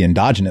stimulate the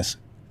endogenous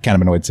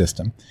cannabinoid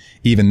system,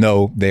 even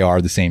though they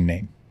are the same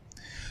name.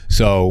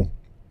 So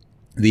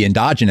the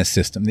endogenous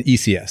system, the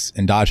ECS,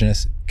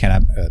 endogenous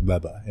cannabinoid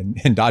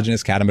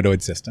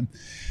system.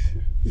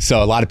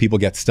 So a lot of people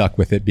get stuck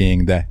with it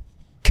being the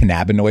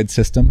cannabinoid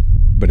system,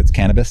 but it's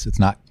cannabis. It's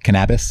not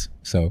cannabis.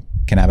 So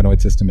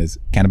cannabinoid system is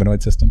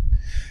cannabinoid system.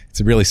 It's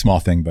a really small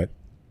thing, but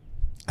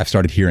I've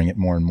started hearing it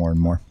more and more and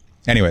more.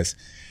 Anyways,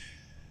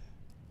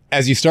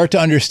 as you start to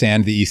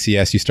understand the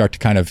ECS, you start to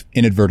kind of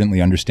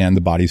inadvertently understand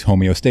the body's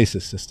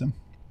homeostasis system.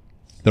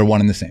 They're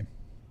one and the same.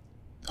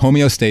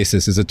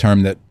 Homeostasis is a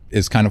term that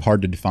is kind of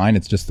hard to define.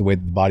 It's just the way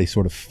that the body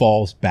sort of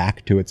falls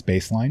back to its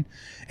baseline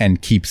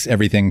and keeps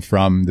everything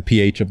from the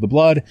pH of the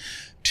blood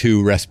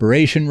to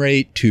respiration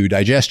rate, to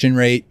digestion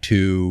rate,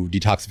 to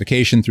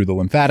detoxification through the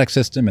lymphatic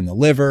system and the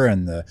liver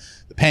and the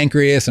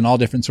pancreas and all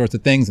different sorts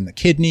of things, and the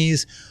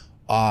kidneys.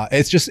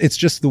 It's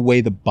just the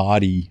way the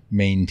body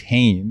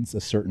maintains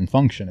a certain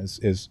function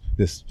is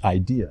this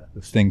idea,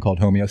 this thing called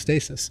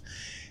homeostasis.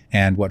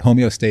 And what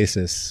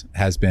homeostasis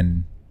has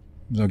been,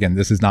 so again,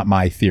 this is not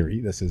my theory.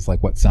 This is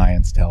like what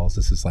science tells.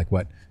 This is like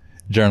what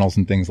journals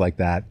and things like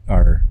that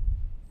are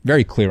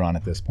very clear on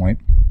at this point,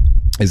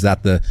 is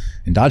that the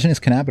endogenous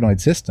cannabinoid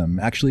system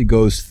actually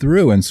goes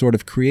through and sort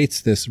of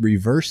creates this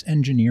reverse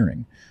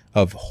engineering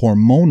of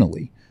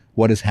hormonally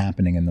what is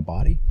happening in the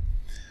body.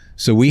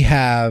 So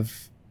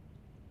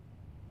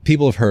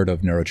people have heard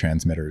of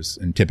neurotransmitters,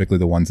 and typically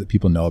the ones that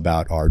people know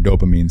about are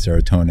dopamine,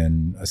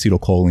 serotonin,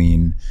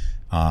 acetylcholine,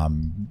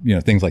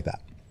 things like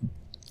that.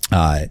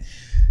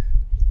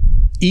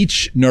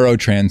 Each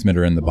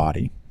neurotransmitter in the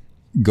body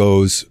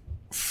goes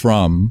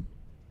from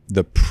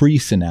the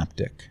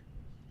presynaptic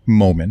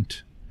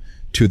moment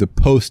to the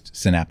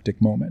postsynaptic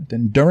moment.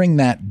 And during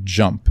that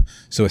jump,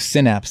 so a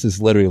synapse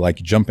is literally like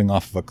jumping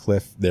off of a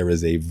cliff. There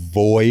is a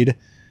void.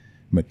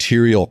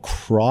 Material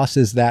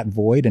crosses that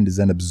void and is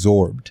then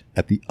absorbed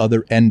at the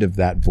other end of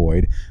that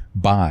void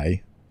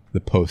by the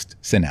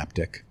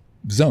postsynaptic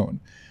zone.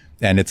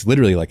 And it's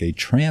literally like a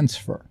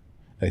transfer.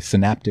 A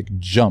synaptic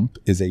jump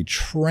is a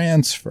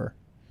transfer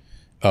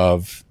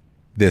of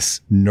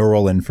this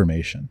neural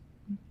information,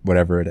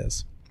 whatever it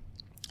is.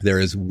 There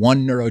is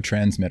one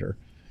neurotransmitter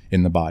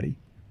in the body.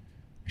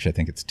 Actually, I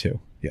think it's two.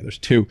 Yeah, there's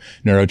two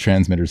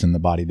neurotransmitters in the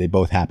body. They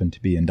both happen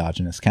to be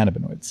endogenous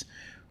cannabinoids.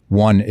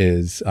 One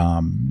is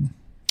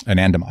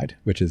anandamide,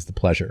 which is the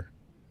pleasure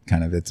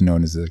kind of, it's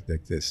known as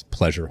this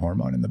pleasure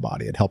hormone in the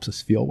body. It helps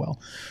us feel well.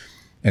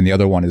 And the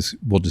other one is,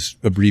 we'll just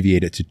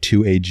abbreviate it to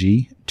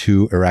 2-AG,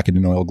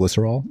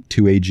 2-arachidinolglycerol,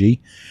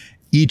 2-AG.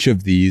 Each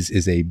of these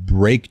is a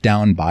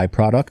breakdown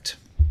byproduct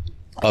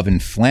of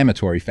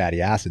inflammatory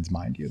fatty acids,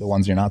 mind you, the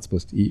ones you're not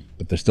supposed to eat,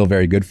 but they're still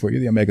very good for you.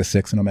 The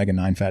omega-6 and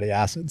omega-9 fatty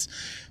acids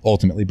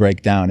ultimately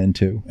break down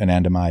into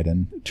anandamide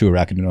and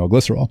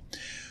 2-arachidinolglycerol.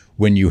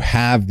 When you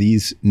have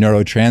these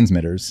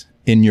neurotransmitters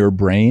in your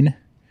brain,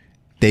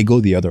 they go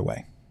the other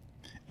way.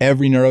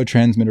 Every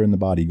neurotransmitter in the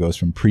body goes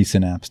from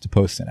presynapse to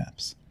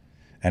postsynapse.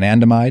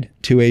 Anandamide,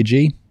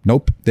 2-AG,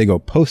 nope, they go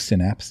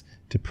postsynapse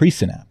to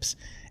presynapse.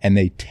 And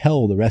they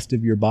tell the rest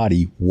of your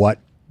body what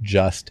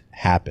just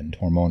happened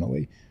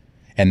hormonally.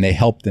 And they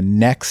help the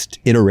next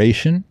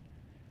iteration,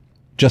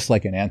 just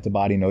like an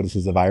antibody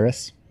notices a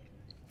virus.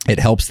 It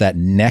helps that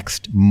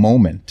next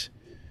moment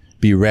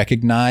be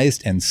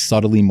recognized and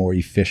subtly more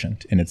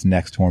efficient in its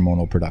next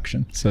hormonal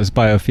production. So it's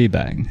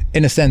biofeedback.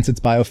 In a sense, it's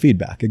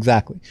biofeedback,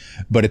 exactly.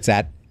 But it's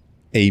at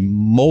a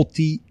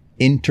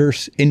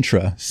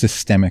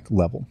intra-systemic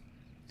level.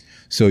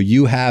 So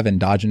you have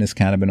endogenous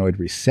cannabinoid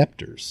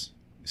receptors,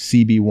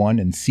 CB1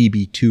 and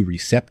CB2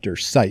 receptor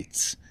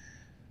sites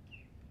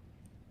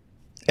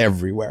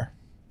everywhere,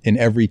 in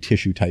every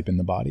tissue type in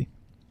the body.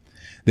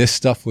 This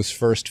stuff was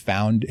first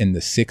found in the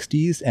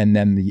 60s, and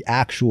then the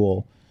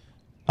actual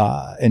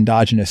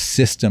endogenous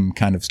system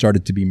kind of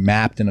started to be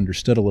mapped and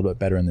understood a little bit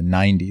better in the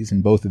 90s.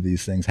 And both of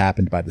these things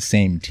happened by the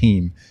same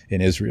team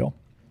in Israel.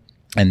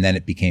 And then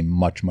it became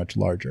much, much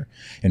larger.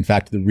 In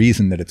fact, the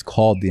reason that it's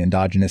called the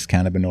endogenous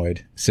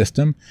cannabinoid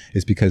system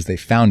is because they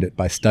found it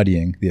by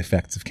studying the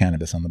effects of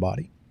cannabis on the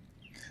body.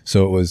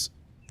 So it was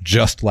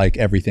just like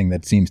everything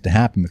that seems to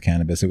happen with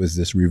cannabis. It was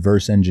this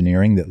reverse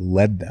engineering that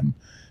led them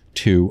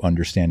to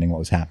understanding what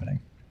was happening.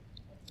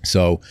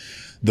 So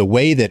the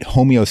way that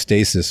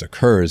homeostasis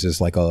occurs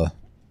is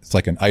it's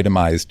like an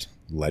itemized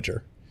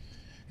ledger.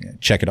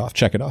 Check it off,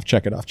 check it off,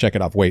 check it off, check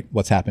it off. Wait,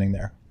 what's happening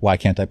there? Why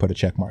can't I put a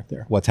check mark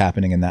there? What's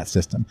happening in that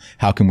system?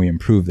 How can we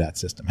improve that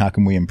system? How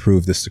can we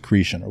improve the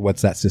secretion? Or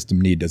what's that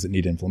system need? Does it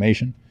need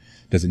inflammation?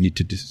 Does it need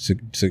to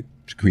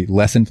secrete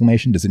less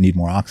inflammation? Does it need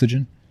more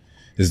oxygen?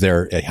 Is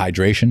there a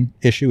hydration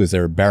issue? Is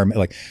there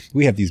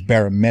we have these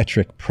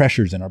barometric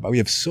pressures in our body. We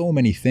have so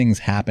many things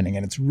happening,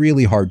 and it's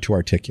really hard to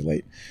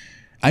articulate.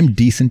 I'm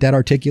decent at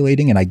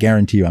articulating, and I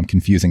guarantee you I'm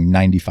confusing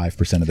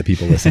 95% of the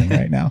people listening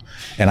right now.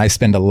 And I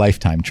spend a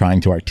lifetime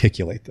trying to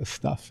articulate this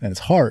stuff, and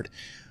it's hard.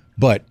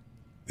 But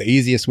the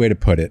easiest way to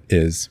put it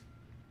is,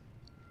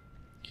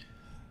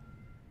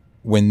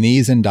 when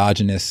these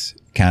endogenous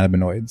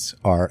cannabinoids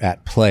are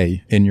at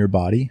play in your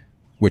body,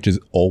 which is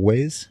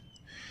always,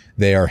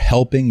 they are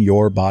helping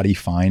your body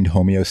find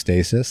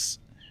homeostasis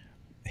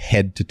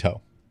head to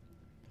toe.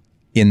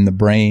 In the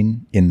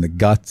brain, in the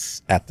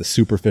guts, at the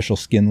superficial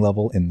skin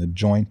level, in the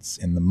joints,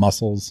 in the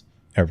muscles,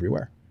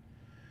 everywhere.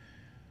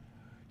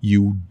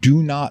 You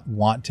do not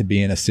want to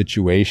be in a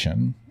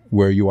situation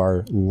where you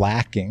are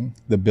lacking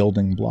the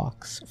building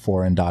blocks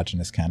for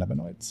endogenous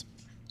cannabinoids.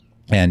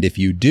 And if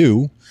you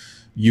do,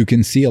 you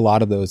can see a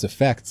lot of those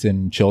effects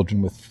in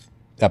children with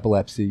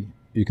epilepsy.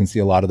 You can see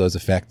a lot of those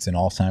effects in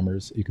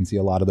Alzheimer's. You can see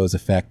a lot of those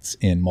effects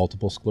in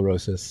multiple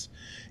sclerosis,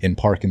 in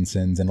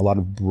Parkinson's, and a lot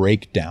of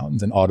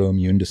breakdowns and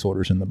autoimmune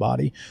disorders in the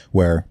body,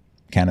 where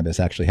cannabis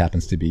actually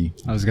happens to be,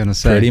 I was going to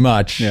say, pretty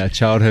much. Yeah,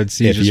 childhood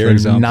seizures, if you're for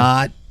example.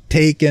 not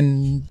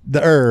taking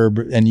the herb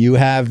and you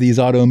have these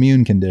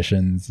autoimmune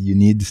conditions, you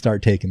need to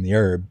start taking the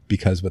herb,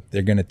 because what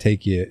they're going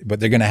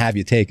to have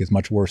you take is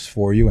much worse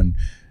for you and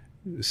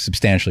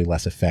substantially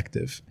less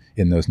effective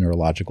in those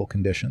neurological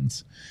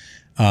conditions.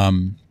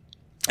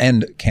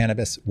 And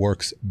cannabis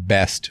works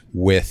best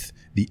with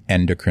the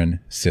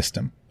endocrine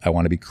system. I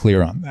want to be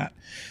clear on that.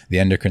 The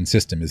endocrine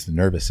system is the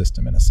nervous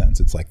system, in a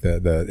sense. It's like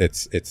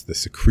it's the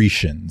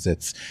secretions,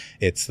 it's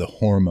the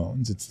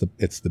hormones,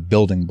 it's the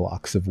building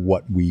blocks of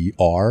what we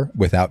are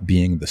without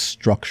being the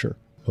structure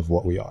of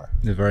what we are.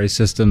 The very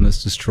system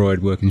that's destroyed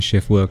working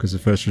shift work as a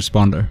first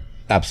responder.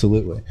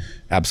 Absolutely.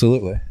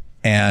 Absolutely.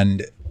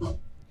 And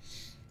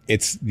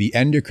it's the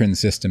endocrine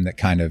system that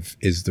kind of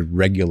is the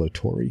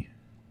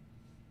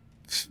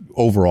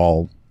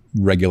overall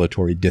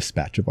regulatory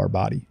dispatch of our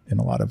body in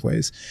a lot of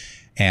ways.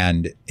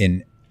 And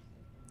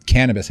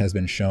cannabis has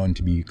been shown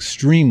to be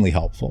extremely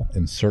helpful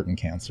in certain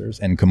cancers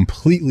and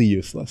completely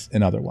useless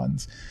in other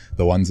ones.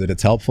 The ones that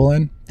it's helpful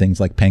in,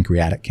 things like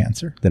pancreatic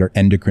cancer, that are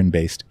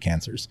endocrine-based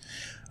cancers.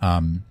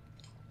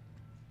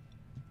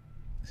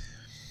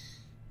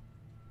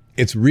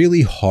 It's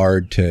really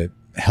hard to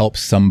help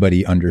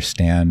somebody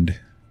understand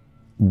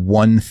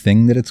one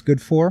thing that it's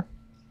good for,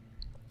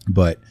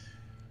 but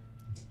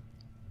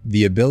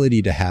the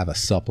ability to have a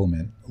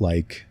supplement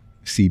like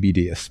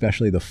CBD,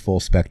 especially the full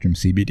spectrum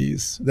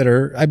CBDs that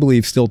are, I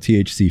believe, still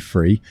THC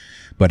free,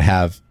 but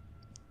have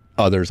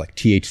others like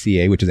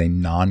THCA, which is a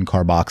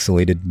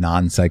non-carboxylated,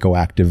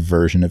 non-psychoactive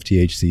version of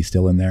THC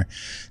still in there.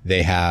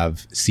 They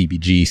have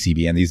CBG,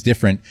 CBN, these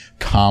different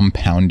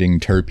compounding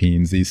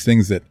terpenes, these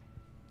things that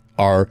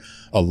are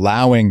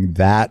allowing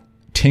that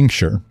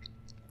tincture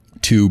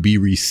to be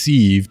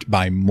received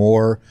by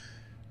more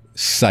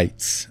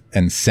sites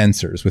and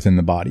sensors within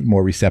the body,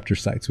 more receptor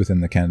sites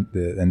within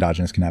the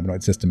endogenous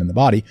cannabinoid system in the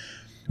body,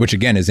 which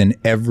again is in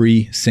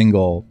every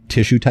single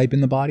tissue type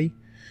in the body.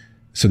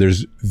 So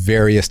there's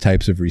various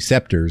types of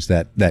receptors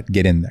that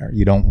get in there.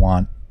 You don't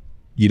want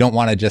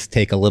to just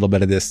take a little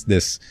bit of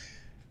this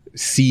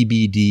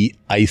CBD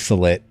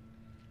isolate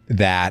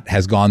that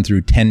has gone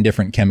through 10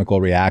 different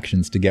chemical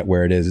reactions to get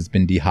where it is. It's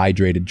been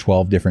dehydrated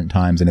 12 different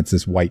times and it's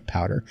this white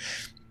powder.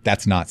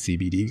 That's not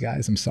CBD,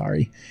 guys. I'm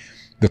sorry.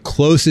 The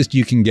closest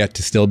you can get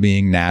to still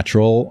being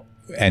natural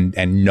and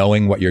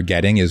knowing what you're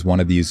getting is one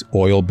of these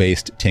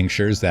oil-based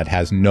tinctures that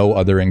has no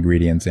other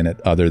ingredients in it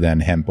other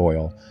than hemp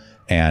oil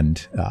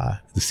and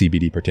the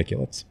CBD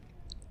particulates.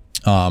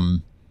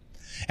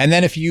 And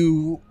then if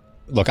you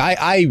look,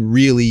 I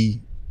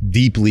really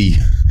deeply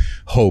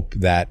hope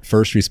that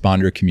first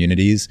responder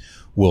communities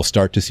will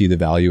start to see the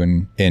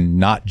value in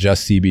not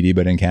just CBD,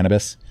 but in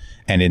cannabis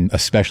and in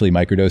especially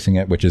microdosing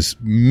it, which is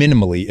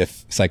minimally,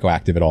 if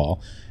psychoactive at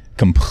all,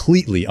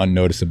 completely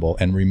unnoticeable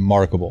and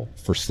remarkable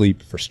for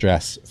sleep, for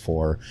stress,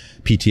 for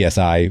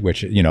PTSI,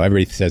 which,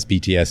 everybody says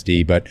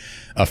PTSD, but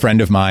a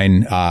friend of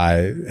mine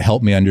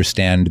helped me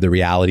understand the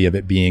reality of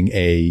it being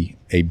a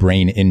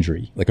brain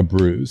injury, like a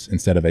bruise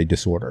instead of a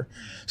disorder.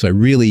 So I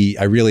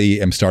really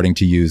am starting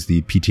to use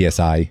the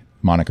PTSI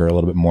moniker a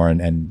little bit more.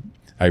 And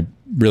I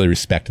really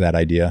respect that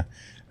idea.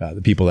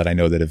 The people that I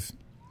know that have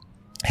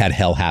had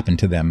hell happen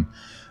to them,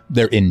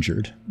 they're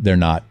injured. They're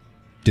not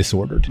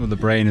disordered. Well, the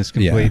brain is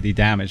completely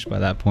damaged by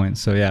that point.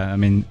 So I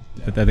mean,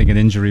 I think an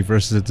injury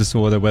versus a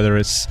disorder, whether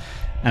it's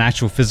an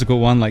actual physical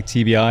one like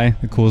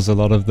TBI that causes a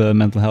lot of the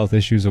mental health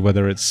issues, or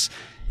whether it's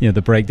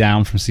the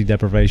breakdown from sleep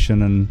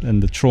deprivation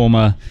and the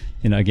trauma,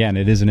 again,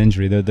 it is an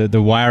injury.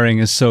 The wiring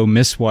is so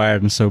miswired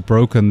and so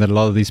broken that a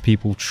lot of these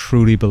people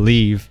truly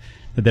believe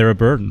that they're a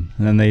burden,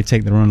 and then they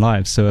take their own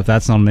lives. So if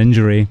that's not an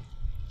injury,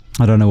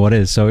 I don't know what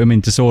is. So I mean,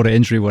 disorder,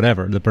 injury,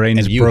 whatever, the brain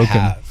is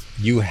broken.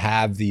 You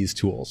have these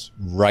tools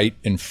right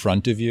in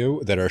front of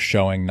you that are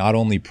showing not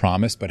only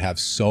promise, but have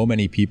so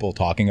many people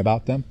talking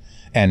about them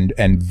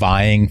and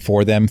vying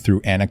for them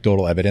through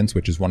anecdotal evidence,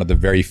 which is one of the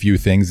very few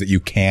things that you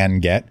can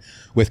get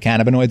with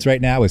cannabinoids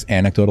right now is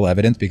anecdotal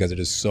evidence, because it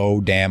is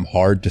so damn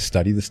hard to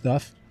study the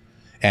stuff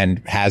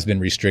and has been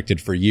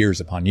restricted for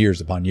years upon years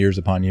upon years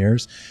upon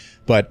years.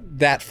 But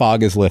that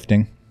fog is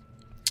lifting.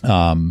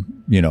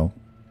 It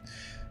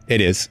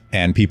is.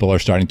 And people are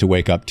starting to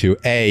wake up to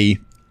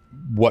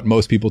what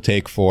most people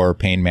take for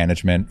pain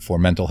management, for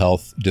mental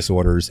health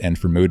disorders, and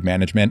for mood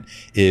management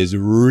is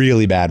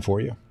really bad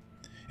for you.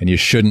 And you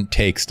shouldn't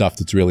take stuff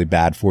that's really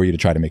bad for you to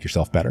try to make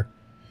yourself better.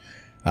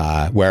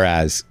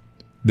 Whereas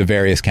the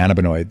various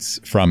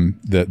cannabinoids, from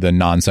the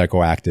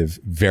non-psychoactive,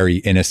 very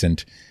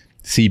innocent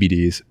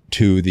CBDs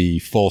to the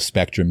full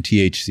spectrum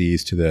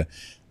THCs to the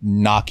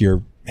knock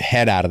your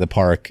head out of the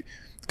park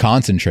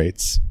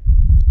concentrates,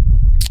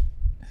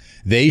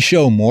 they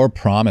show more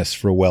promise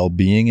for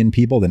well-being in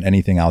people than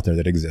anything out there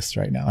that exists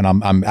right now. And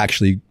I'm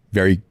actually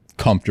very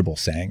comfortable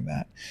saying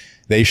that.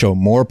 They show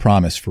more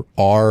promise for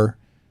our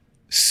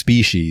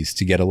species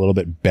to get a little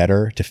bit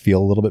better, to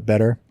feel a little bit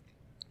better.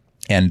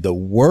 And the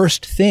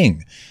worst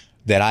thing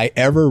that I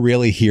ever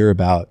really hear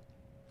about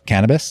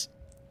cannabis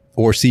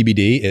or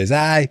CBD is,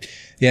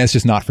 it's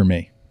just not for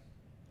me.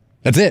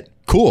 That's it.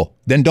 Cool.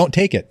 Then don't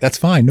take it. That's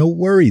fine. No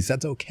worries.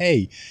 That's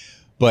okay.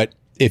 But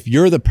if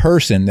you're the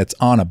person that's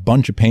on a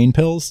bunch of pain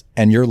pills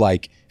and you're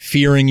like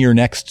fearing your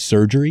next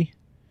surgery,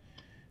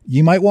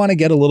 you might want to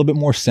get a little bit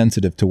more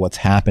sensitive to what's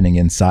happening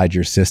inside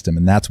your system.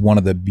 And that's one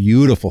of the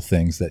beautiful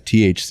things that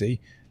THC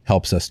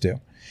helps us do,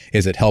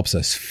 is it helps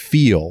us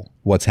feel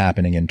what's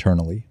happening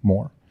internally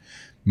more.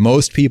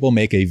 Most people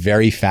make a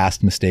very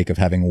fast mistake of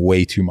having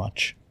way too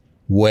much.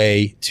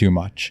 Way too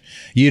much.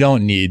 You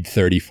don't need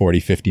 30, 40,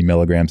 50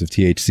 milligrams of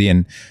THC.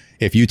 And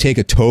if you take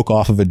a toke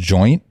off of a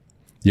joint,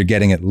 you're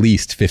getting at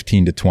least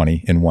 15 to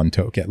 20 in one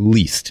toke, at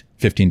least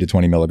 15 to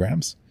 20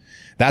 milligrams.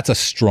 That's a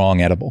strong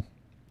edible.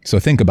 So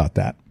think about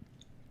that.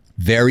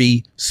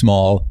 Very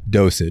small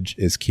dosage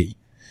is key.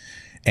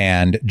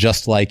 And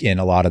just like in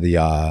a lot of the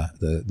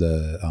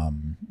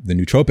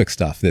nootropic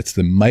stuff, it's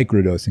the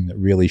microdosing that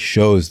really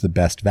shows the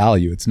best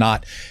value. It's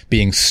not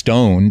being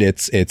stoned.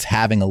 It's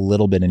having a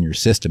little bit in your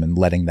system and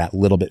letting that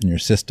little bit in your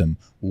system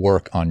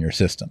work on your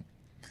system.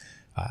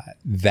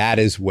 That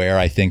is where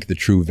I think the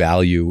true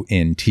value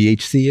in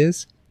THC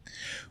is.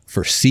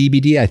 For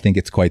CBD, I think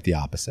it's quite the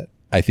opposite.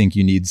 I think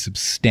you need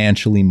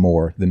substantially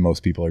more than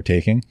most people are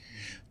taking.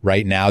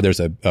 Right now, there's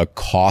a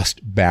cost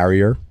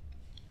barrier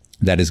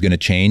that is going to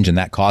change. And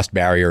that cost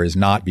barrier is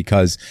not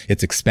because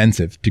it's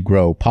expensive to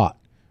grow pot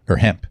or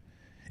hemp.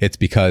 It's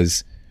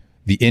because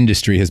the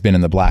industry has been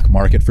in the black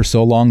market for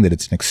so long that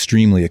it's an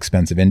extremely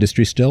expensive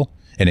industry still,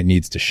 and it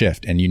needs to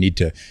shift. And you need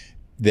to,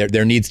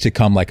 there needs to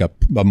come like a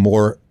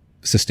more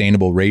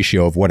sustainable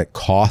ratio of what it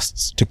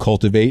costs to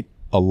cultivate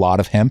a lot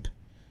of hemp,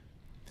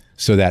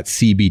 so that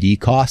CBD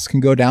costs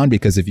can go down.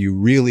 Because if you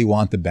really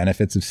want the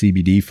benefits of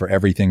CBD for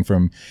everything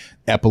from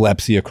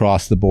epilepsy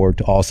across the board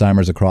to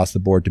Alzheimer's across the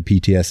board to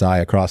PTSI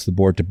across the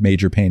board to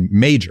major pain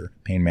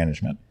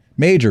management,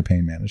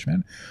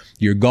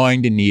 you're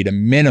going to need a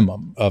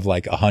minimum of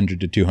like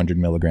 100 to 200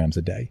 milligrams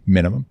a day,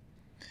 minimum.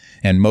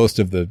 And most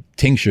of the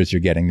tinctures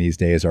you're getting these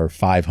days are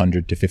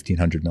 500 to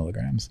 1500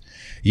 milligrams.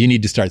 You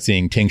need to start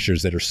seeing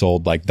tinctures that are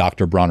sold like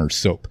Dr. Bronner's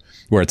soap,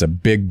 where it's a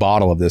big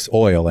bottle of this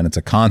oil and it's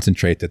a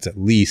concentrate that's at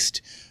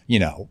least,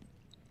 10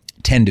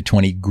 to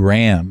 20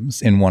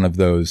 grams in one of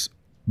those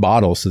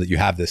bottles, so that you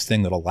have this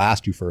thing that'll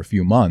last you for a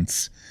few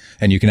months,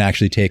 and you can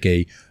actually take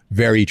a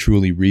very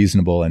truly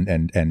reasonable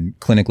and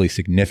clinically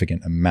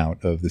significant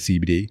amount of the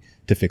CBD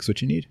to fix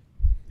what you need.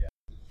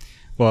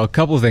 Well, a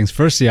couple of things.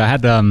 Firstly, I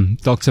had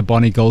Dr.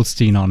 Bonnie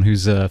Goldstein on,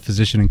 who's a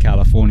physician in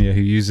California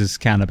who uses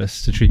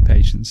cannabis to treat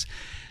patients.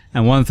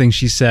 And one thing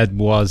she said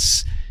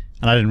was,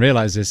 and I didn't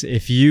realize this,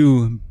 if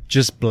you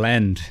just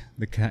blend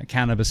the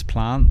cannabis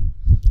plant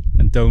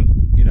and don't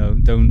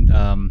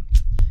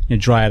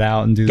dry it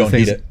out and do the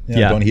things. Don't heat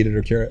it. Don't heat it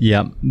or cure it.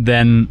 Yeah.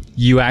 Then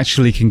you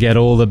actually can get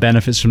all the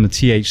benefits from the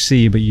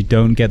THC, but you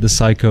don't get the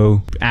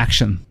psycho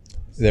action.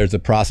 There's a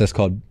process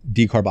called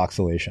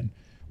decarboxylation,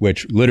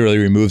 which literally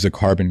removes a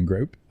carbon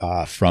group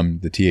from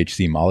the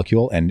THC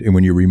molecule. And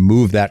when you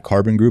remove that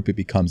carbon group, it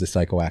becomes a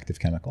psychoactive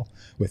chemical.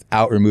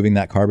 Without removing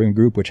that carbon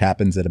group, which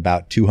happens at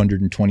about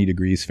 220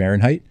 degrees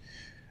Fahrenheit,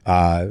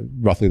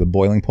 roughly the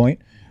boiling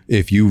point,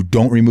 if you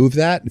don't remove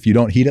that, if you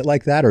don't heat it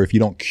like that, or if you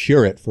don't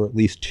cure it for at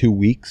least 2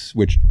 weeks,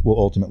 which will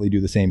ultimately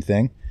do the same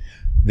thing,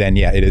 then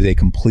yeah, it is a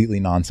completely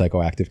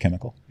non-psychoactive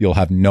chemical. You'll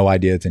have no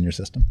idea it's in your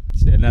system.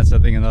 And that's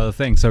another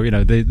thing. So,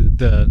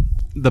 the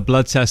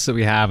blood tests that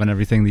we have and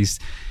everything,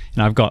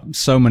 I've got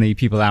so many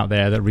people out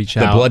there that reach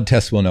out. The blood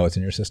tests will know it's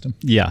in your system.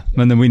 Yeah.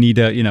 And then we need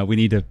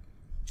to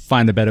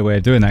find a better way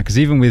of doing that. Because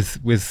even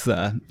with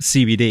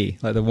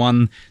CBD, like the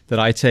one that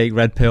I take,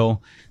 red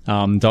pill,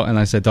 and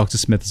I said Dr.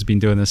 Smith has been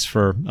doing this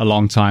for a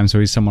long time, so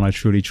he's someone I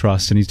truly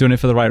trust, and he's doing it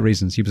for the right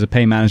reasons. He was a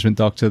pain management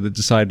doctor that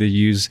decided to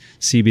use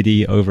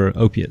CBD over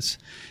opiates,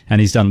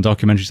 and he's done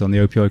documentaries on the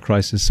opioid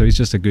crisis, so he's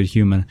just a good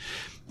human.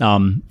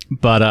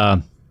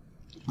 I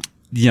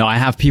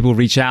have people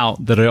reach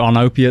out that are on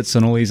opiates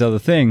and all these other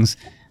things,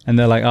 and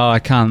they're like, oh, I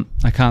can't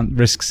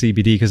risk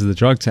CBD because of the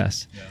drug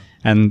test. Yeah.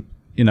 And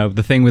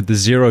the thing with the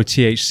zero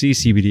THC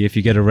CBD, if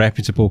you get a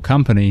reputable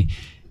company,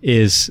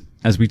 is,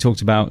 as we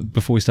talked about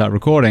before we start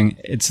recording,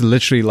 it's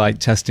literally like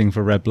testing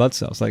for red blood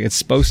cells. Like, it's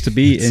supposed to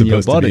be in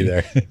your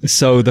body.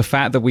 So the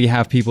fact that we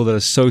have people that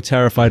are so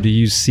terrified to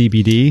use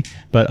CBD,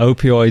 but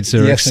opioids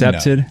are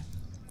accepted. No.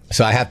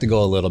 So I have to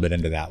go a little bit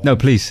into that one. No,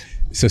 please.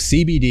 So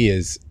CBD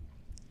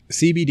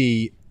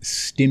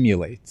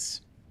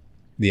stimulates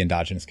the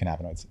endogenous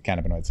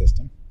cannabinoid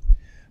system,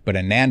 but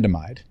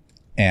anandamide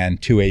and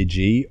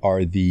 2-AG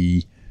are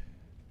this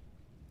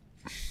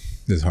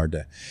is hard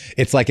to,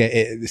 it's like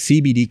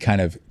CBD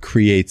kind of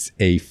creates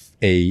a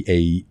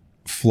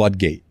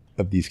floodgate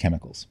of these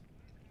chemicals.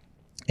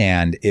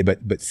 But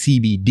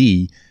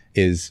CBD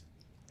is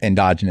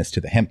endogenous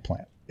to the hemp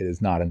plant. It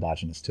is not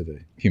endogenous to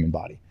the human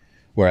body.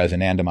 Whereas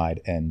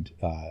anandamide and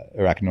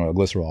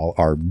arachidonoglycerol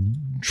are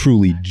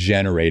truly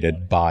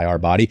generated by our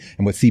body.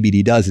 And what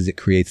CBD does is it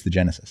creates the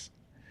genesis.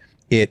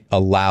 It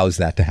allows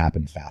that to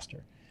happen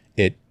faster.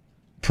 It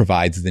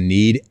provides the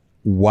need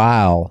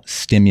while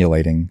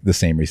stimulating the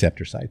same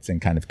receptor sites and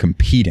kind of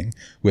competing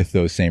with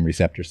those same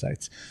receptor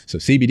sites. So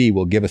CBD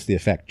will give us the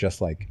effect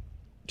just like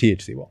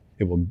THC will.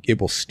 It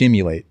will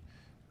stimulate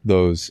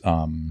those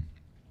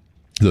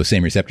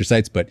same receptor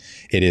sites, but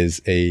it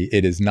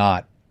is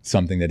not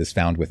something that is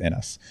found within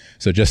us.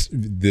 So just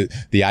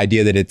the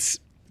idea that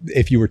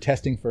if you were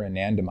testing for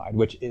anandamide,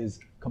 which is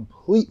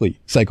completely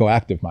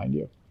psychoactive, mind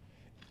you,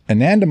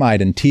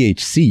 anandamide and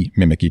THC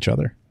mimic each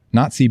other,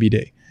 not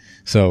CBD.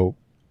 So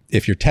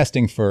if you're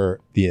testing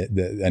for the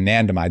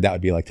anandamide, that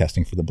would be like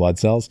testing for the blood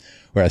cells,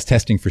 whereas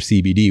testing for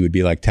CBD would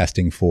be like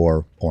testing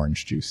for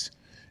orange juice.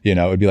 It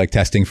would be like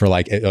testing for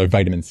like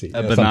vitamin C.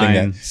 A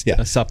benign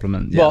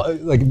supplement. Yeah. Well,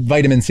 like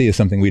vitamin C is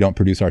something we don't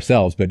produce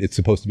ourselves, but it's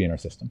supposed to be in our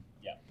system.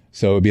 Yeah.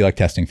 So it would be like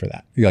testing for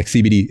that. Like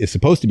CBD is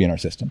supposed to be in our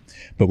system,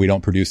 but we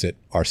don't produce it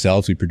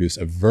ourselves. We produce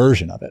a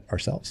version of it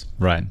ourselves.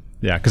 Right.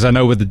 Yeah, because I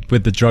know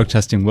with the drug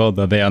testing world,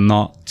 though, they are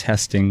not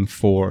testing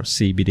for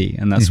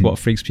CBD, and that's what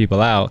freaks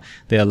people out.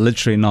 They are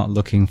literally not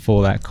looking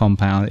for that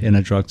compound in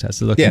a drug test.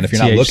 They're looking and if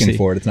you're THC. Not looking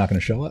for it, it's not going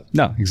to show up.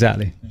 No,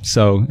 exactly.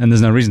 So, and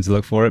there's no reason to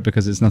look for it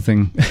because it's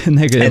nothing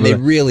negative. And they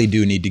really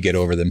do need to get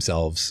over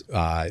themselves.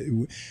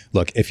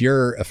 Look, if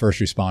you're a first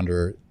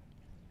responder,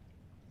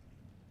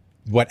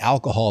 what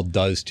alcohol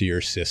does to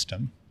your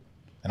system,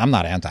 and I'm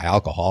not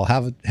anti-alcohol,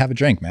 have a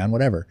drink, man,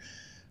 whatever.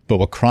 But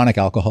what chronic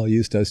alcohol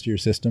use does to your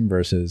system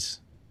versus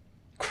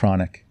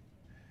chronic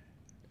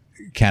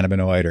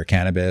cannabinoid or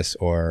cannabis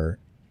or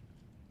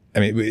I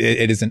mean,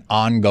 it is an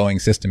ongoing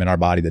system in our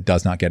body that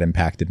does not get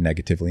impacted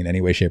negatively in any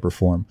way, shape, or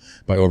form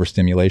by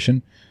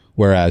overstimulation.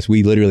 Whereas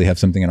we literally have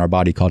something in our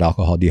body called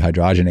alcohol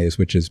dehydrogenase,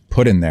 which is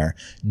put in there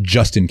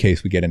just in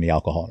case we get any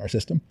alcohol in our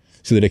system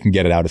so that it can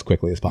get it out as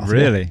quickly as possible.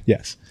 Really?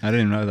 Yes. I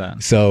didn't know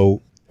that.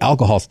 So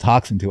alcohol's a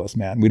toxin to us,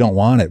 man. We don't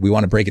want it. We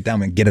want to break it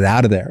down and get it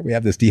out of there. We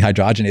have this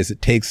dehydrogenase.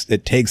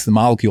 It takes the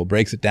molecule,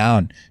 breaks it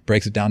down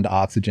to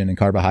oxygen and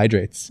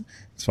carbohydrates.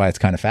 That's why it's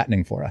kind of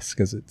fattening for us,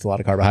 because it's a lot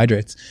of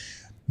carbohydrates.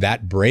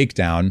 That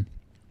breakdown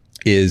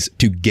is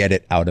to get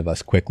it out of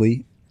us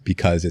quickly,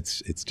 because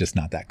it's just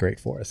not that great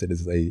for us. It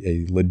is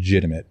a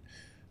legitimate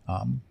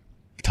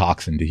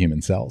toxin to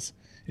human cells.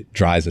 It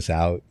dries us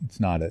out. It's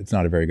not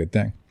a very good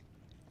thing.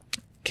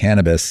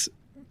 Cannabis,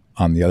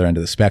 on the other end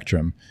of the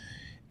spectrum,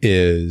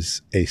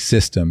 is a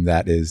system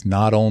that is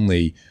not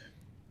only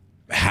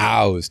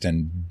housed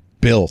and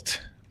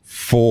built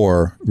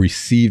for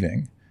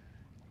receiving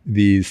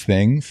these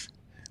things,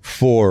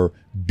 for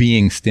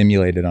being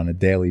stimulated on a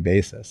daily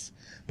basis,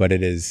 but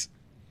it is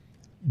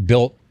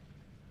built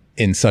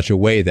in such a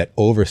way that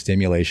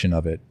overstimulation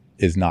of it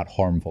is not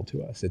harmful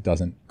to us. It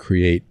doesn't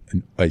create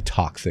a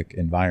toxic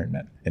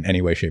environment in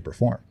any way, shape, or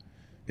form.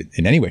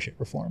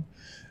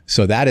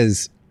 So that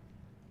is,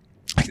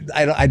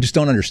 I just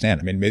don't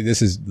understand. I mean,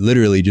 this is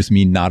literally just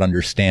me not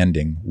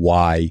understanding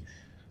why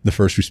the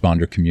first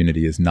responder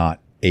community is not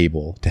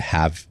able to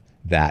have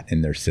that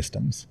in their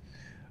systems.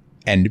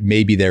 And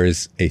maybe there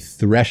is a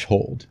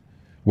threshold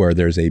where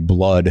there's a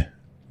blood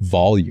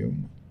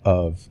volume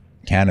of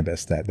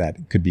cannabis that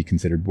could be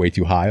considered way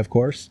too high, of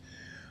course.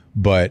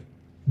 But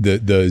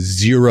the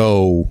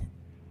zero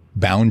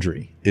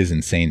boundary is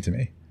insane to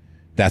me.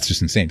 That's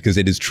just insane, because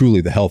it is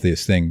truly the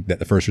healthiest thing that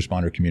the first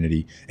responder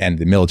community and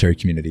the military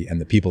community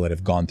and the people that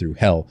have gone through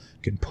hell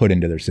can put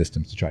into their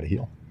systems to try to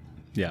heal.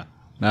 Yeah.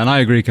 And I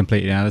agree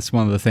completely. Now, that's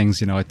one of the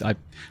things, I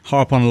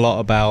harp on a lot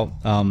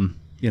about,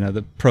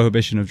 the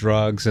prohibition of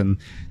drugs and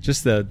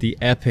just the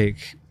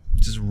epic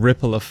just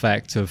ripple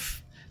effect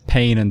of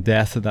pain and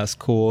death that's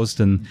caused.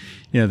 And,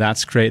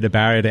 that's created a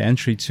barrier to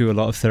entry to a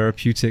lot of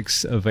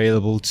therapeutics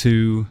available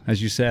to,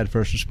 as you said,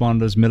 first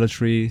responders,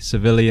 military,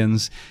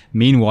 civilians.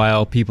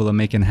 Meanwhile, people are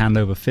making hand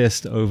over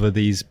fist over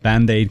these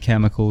Band-Aid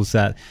chemicals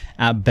that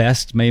at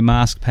best may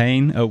mask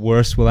pain, at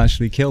worst will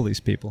actually kill these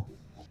people.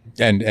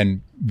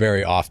 And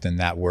very often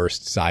that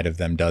worst side of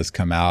them does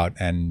come out,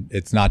 and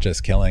it's not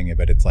just killing it,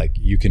 but it's like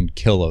you can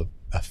kill a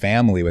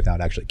family without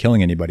actually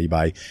killing anybody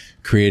by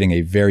creating a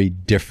very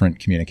different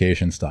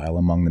communication style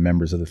among the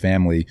members of the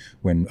family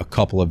when a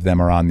couple of them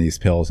are on these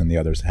pills and the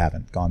others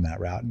haven't gone that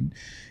route. And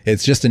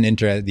it's just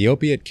the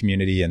opiate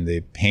community and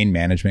the pain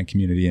management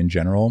community in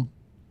general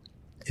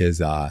is,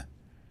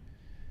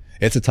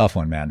 it's a tough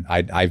one, man.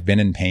 I've been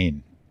in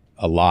pain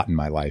a lot in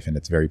my life, and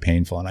it's very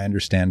painful. And I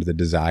understand the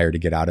desire to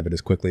get out of it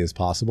as quickly as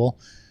possible.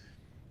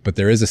 But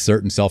there is a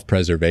certain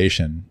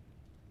self-preservation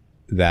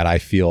that I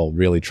feel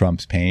really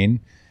trumps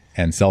pain.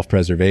 And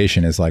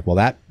self-preservation is like, well,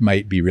 that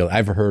might be real.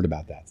 I've heard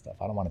about that stuff.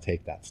 I don't want to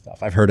take that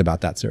stuff. I've heard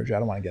about that surgery. I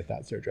don't want to get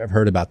that surgery. I've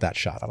heard about that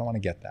shot. I don't want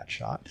to get that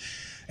shot.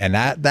 And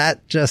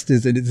that just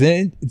is,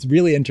 it's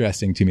really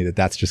interesting to me that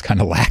that's just kind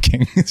of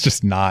lacking. It's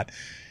just not,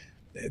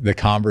 the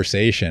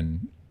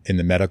conversation in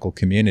the medical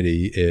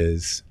community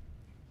is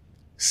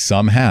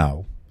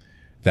somehow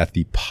that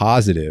the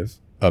positive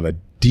of a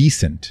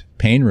decent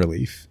pain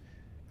relief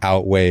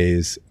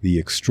outweighs the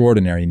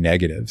extraordinary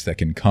negatives that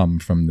can come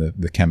from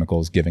the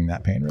chemicals giving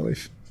that pain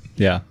relief.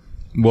 Yeah.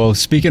 Well,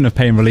 speaking of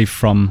pain relief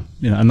from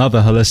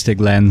another holistic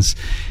lens,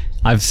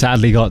 I've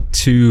sadly got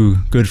two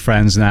good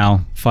friends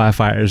now,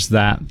 firefighters,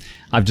 that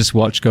I've just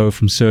watched go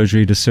from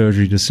surgery to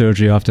surgery to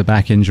surgery after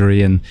back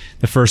injury. And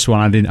the first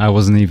one, I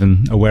wasn't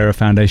even aware of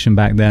Foundation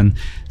back then.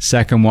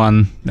 Second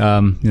one,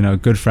 a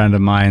good friend of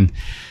mine,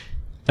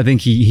 I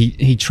think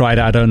he tried,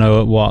 I don't know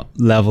at what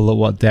level, at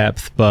what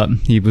depth, but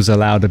he was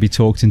allowed to be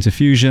talked into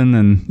fusion,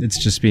 and it's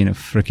just been a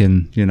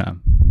freaking,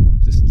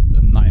 just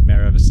a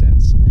nightmare ever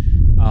since.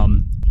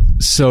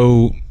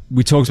 So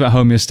we talked about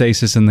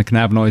homeostasis and the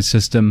cannabinoid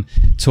system.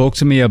 Talk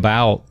to me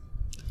about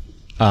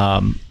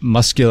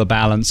muscular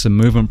balance and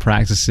movement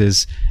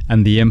practices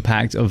and the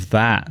impact of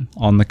that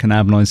on the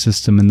cannabinoid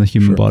system in the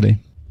human body.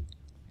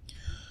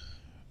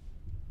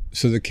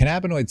 So the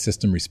cannabinoid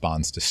system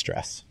responds to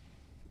stress.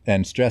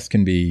 And stress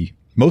can be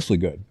mostly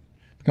good.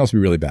 It can also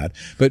be really bad.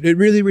 But it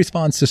really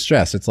responds to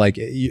stress. It's like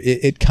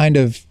it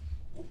gets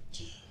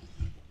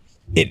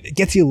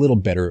you a little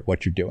better at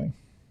what you're doing.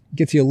 It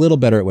gets you a little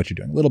better at what you're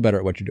doing, a little better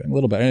at what you're doing, a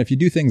little better. And if you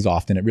do things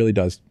often, it really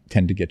does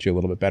tend to get you a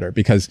little bit better.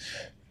 Because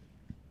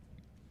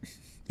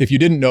if you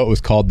didn't know it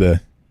was called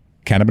the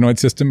cannabinoid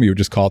system, you would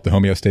just call it the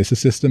homeostasis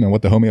system. And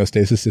what the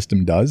homeostasis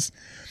system does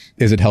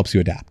is it helps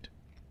you adapt.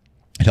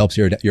 It helps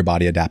your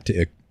body adapt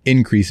to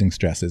increasing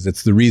stresses.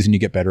 It's the reason you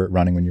get better at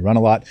running when you run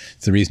a lot.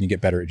 It's the reason you get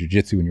better at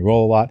jiu-jitsu when you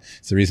roll a lot.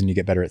 It's the reason you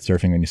get better at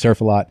surfing when you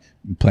surf a lot,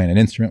 playing an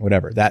instrument,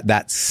 whatever.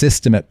 That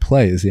system at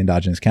play is the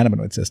endogenous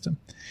cannabinoid system.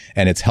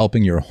 And it's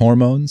helping your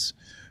hormones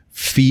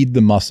feed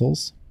the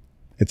muscles.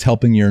 It's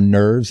helping your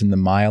nerves and the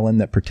myelin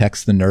that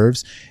protects the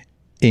nerves.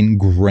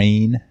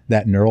 ingrain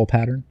that neural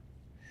pattern.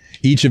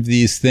 Each of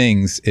these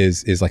things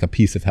is like a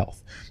piece of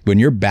health. When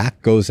your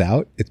back goes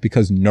out, it's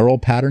because neural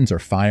patterns are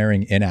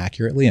firing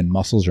inaccurately and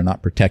muscles are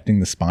not protecting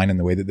the spine in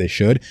the way that they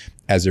should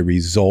as a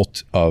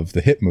result of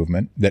the hip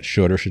movement that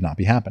should or should not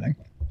be happening.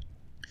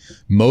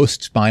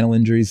 Most spinal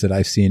injuries that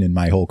I've seen in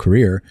my whole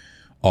career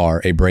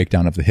are a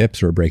breakdown of the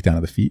hips or a breakdown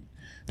of the feet.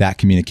 That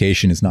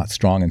communication is not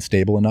strong and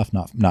stable enough,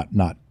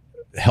 not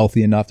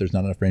healthy enough. There's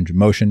not enough range of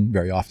motion.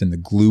 Very often the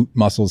glute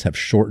muscles have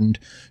shortened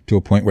to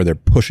a point where they're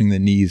pushing the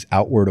knees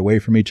outward away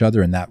from each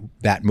other. And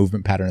that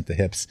movement pattern at the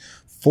hips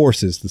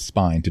forces the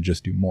spine to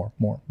just do more.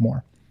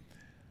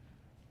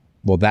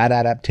 Well, that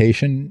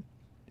adaptation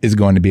is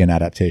going to be an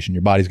adaptation.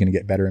 Your body's going to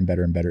get better and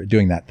better and better at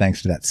doing that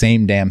thanks to that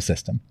same damn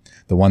system.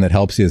 The one that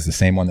helps you is the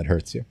same one that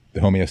hurts you.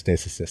 The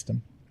homeostasis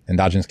system,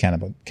 endogenous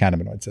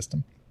cannabinoid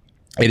system.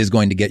 It is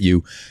going to get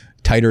you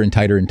tighter and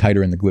tighter and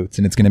tighter in the glutes.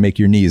 And it's going to make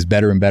your knees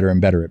better and better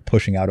and better at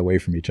pushing out away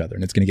from each other.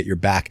 And it's going to get your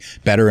back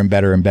better and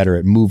better and better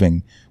at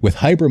moving with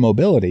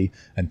hypermobility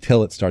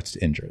until it starts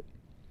to injure it.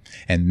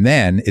 And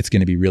then it's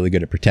going to be really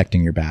good at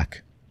protecting your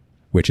back,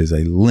 which is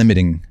a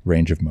limiting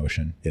range of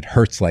motion. It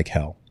hurts like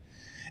hell.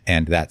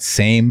 And that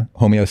same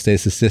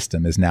homeostasis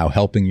system is now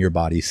helping your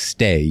body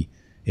stay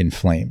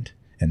inflamed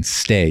and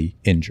stay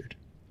injured.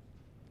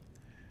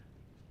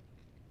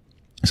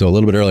 So a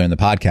little bit earlier in the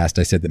podcast,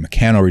 I said that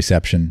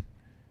mechanoreception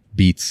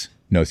beats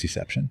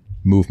nociception.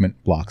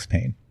 Movement blocks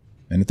pain.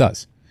 And it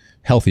does.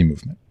 Healthy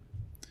movement.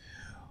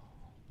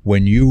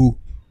 When you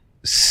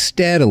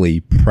steadily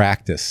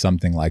practice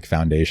something like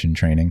foundation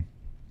training,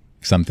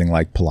 something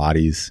like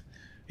Pilates,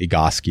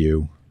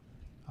 Egoscue,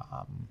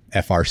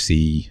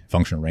 FRC,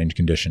 functional range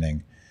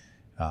conditioning,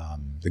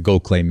 the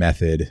Gokle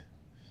method,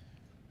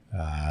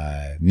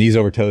 knees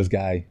over toes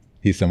guy,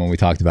 he's someone we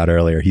talked about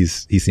earlier. He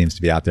seems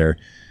to be out there.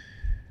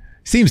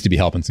 Seems to be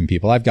helping some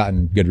people. I've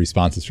gotten good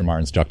responses from our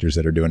instructors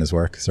that are doing his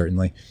work,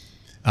 certainly.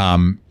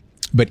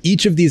 But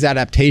each of these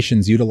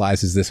adaptations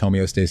utilizes this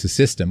homeostasis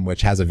system,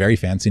 which has a very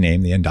fancy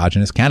name, the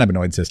endogenous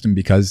cannabinoid system,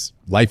 because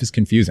life is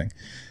confusing.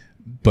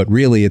 But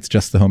really, it's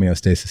just the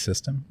homeostasis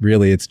system.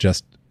 Really, it's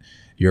just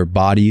your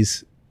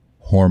body's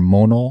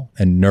hormonal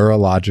and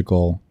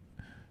neurological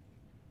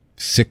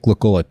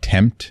cyclical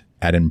attempt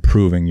at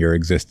improving your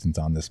existence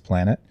on this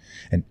planet.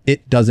 And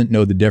it doesn't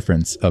know the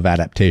difference of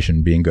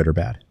adaptation being good or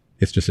bad.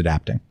 It's just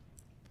adapting.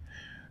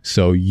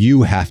 So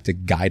you have to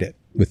guide it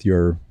with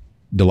your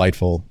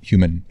delightful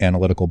human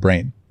analytical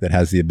brain that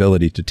has the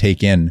ability to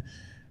take in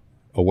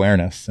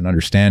awareness and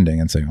understanding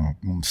and say, oh,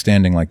 I'm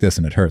standing like this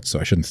and it hurts, so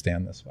I shouldn't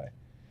stand this way.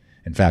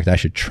 In fact, I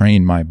should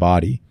train my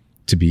body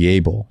to be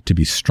able to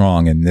be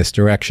strong in this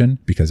direction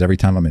because every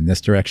time I'm in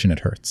this direction, it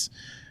hurts.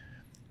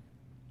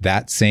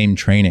 That same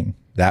training,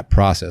 that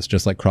process,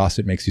 just like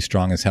CrossFit makes you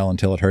strong as hell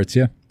until it hurts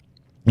you,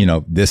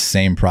 this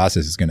same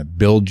process is going to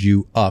build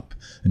you up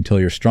until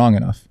you're strong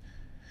enough.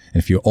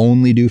 And if you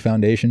only do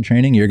foundation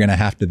training, you're going to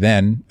have to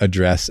then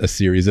address a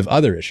series of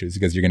other issues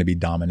because you're going to be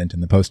dominant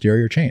in the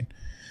posterior chain.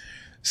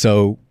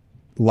 So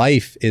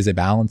life is a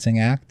balancing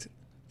act.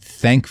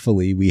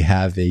 Thankfully, we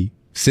have a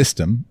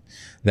system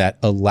that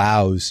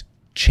allows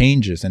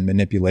changes and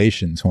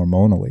manipulations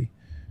hormonally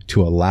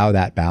to allow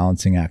that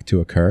balancing act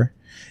to occur.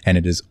 And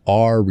it is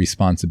our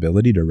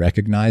responsibility to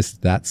recognize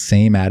that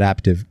same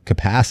adaptive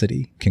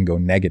capacity can go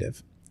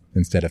negative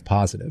instead of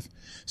positive.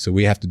 So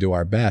we have to do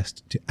our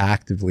best to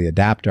actively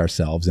adapt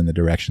ourselves in the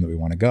direction that we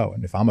want to go.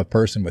 And if I'm a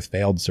person with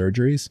failed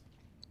surgeries,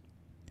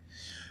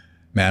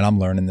 man, I'm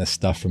learning this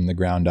stuff from the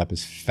ground up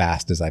as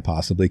fast as I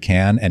possibly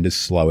can and as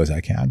slow as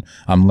I can.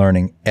 I'm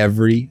learning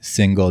every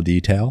single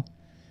detail,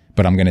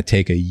 but I'm going to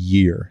take a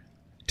year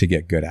to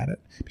get good at it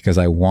because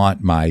I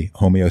want my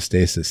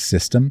homeostasis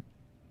system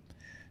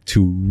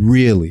to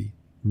really,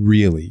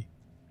 really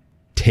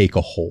take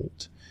a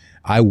hold.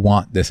 I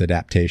want this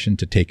adaptation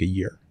to take a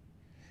year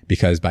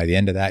because by the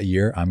end of that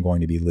year, I'm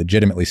going to be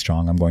legitimately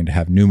strong. I'm going to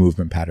have new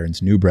movement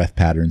patterns, new breath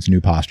patterns, new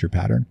posture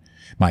pattern.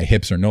 My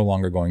hips are no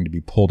longer going to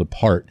be pulled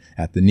apart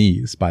at the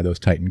knees by those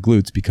tightened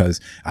glutes because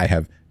I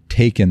have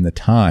taken the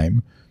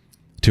time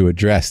to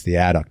address the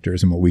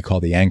adductors and what we call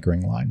the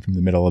anchoring line from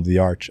the middle of the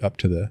arch up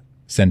to the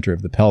center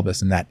of the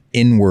pelvis. And that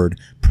inward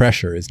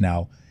pressure is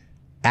now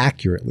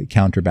accurately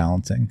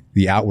counterbalancing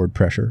the outward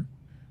pressure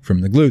from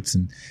the glutes.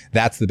 And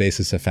that's the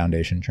basis of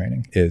foundation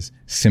training is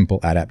simple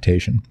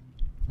adaptation.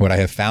 What I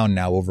have found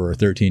now over a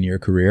 13-year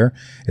career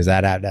is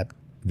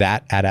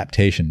that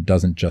adaptation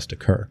doesn't just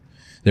occur.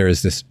 There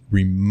is this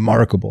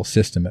remarkable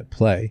system at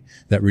play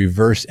that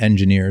reverse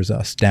engineers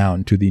us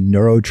down to the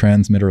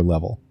neurotransmitter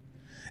level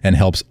and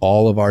helps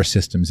all of our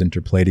systems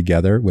interplay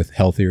together with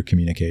healthier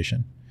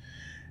communication.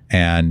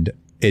 And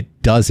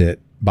it does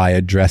it by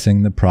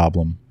addressing the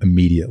problem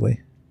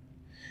immediately.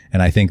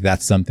 And I think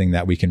that's something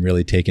that we can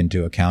really take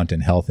into account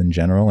in health in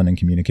general and in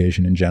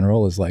communication in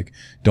general is like,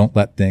 don't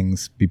let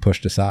things be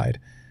pushed aside.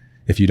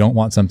 If you don't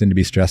want something to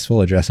be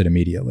stressful, address it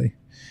immediately.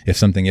 If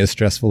something is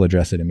stressful,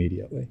 address it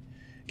immediately.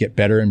 Get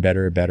better and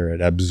better and better at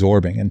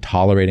absorbing and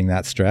tolerating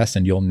that stress,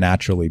 and you'll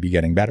naturally be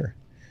getting better.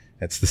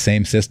 It's the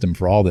same system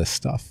for all this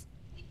stuff.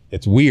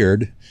 It's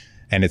weird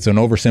And it's an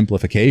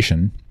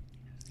oversimplification,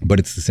 but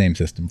it's the same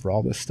system for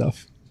all this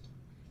stuff.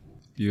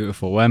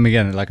 Beautiful. Well,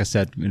 again, like I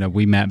said,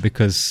 we met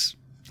because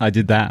I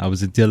did that. I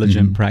was a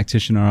diligent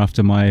practitioner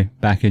after my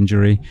back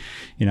injury.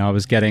 I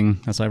was getting,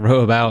 as I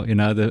wrote about,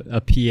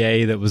 a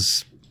PA that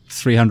was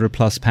 300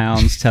 plus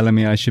pounds telling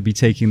me I should be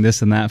taking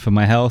this and that for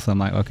my health. I'm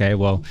like, okay,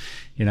 well,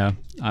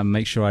 I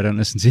make sure I don't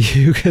listen to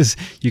you because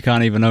you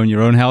can't even own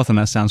your own health. And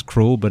that sounds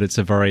cruel, but it's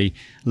a very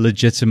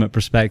legitimate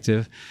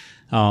perspective.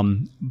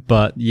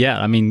 But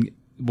yeah, I mean,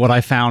 what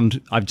I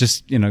found, I've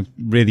just,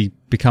 really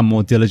become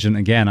more diligent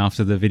again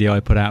after the video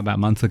I put out about a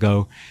month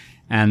ago.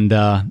 And,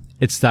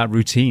 it's that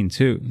routine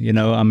too.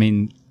 I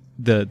mean,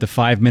 the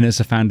 5 minutes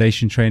of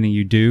foundation training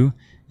you do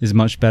is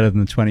much better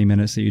than the 20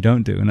 minutes that you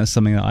don't do. And that's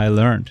something that I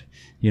learned,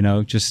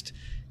 just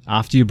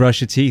after you brush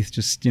your teeth,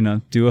 just,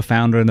 do a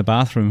founder in the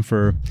bathroom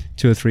for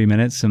 2 or 3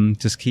 minutes and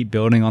just keep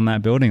building on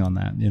that,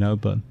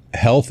 but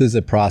health is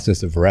a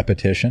process of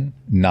repetition,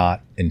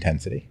 not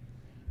intensity.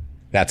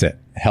 That's it.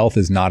 Health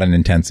is not an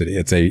intensity.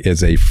 It's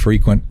a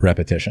frequent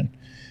repetition.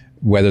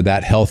 Whether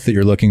that health that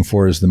you're looking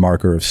for is the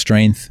marker of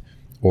strength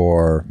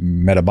or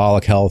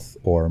metabolic health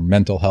or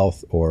mental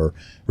health or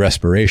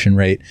respiration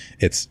rate,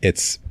 it's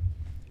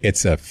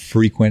a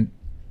frequent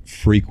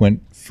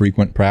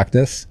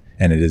practice,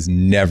 and it is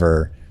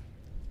never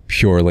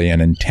purely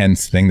an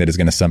intense thing that is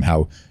going to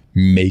somehow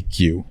make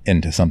you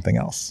into something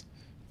else.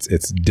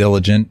 It's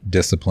diligent,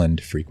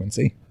 disciplined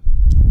frequency.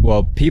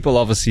 Well, people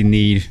obviously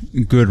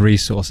need good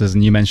resources,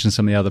 and you mentioned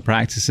some of the other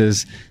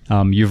practices.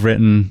 You've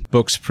written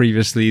books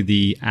previously.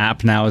 The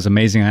app now is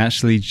amazing. I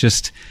actually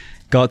just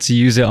got to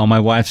use it on my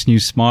wife's new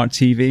smart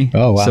TV.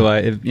 Oh, wow. So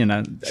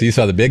So you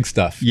saw the big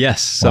stuff.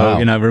 Yes. So,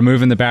 Wow.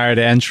 Removing the barrier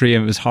to entry,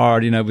 and it was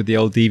hard, with the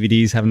old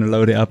DVDs, having to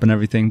load it up and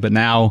everything. But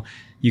now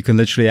you can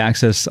literally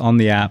access on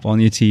the app, on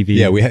your TV.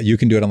 Yeah, you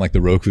can do it on like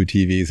the Roku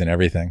TVs and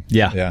everything.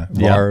 Yeah. Yeah.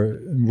 Yeah.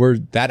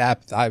 That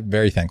app, I'm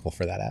very thankful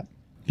for that app.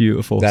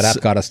 Beautiful. That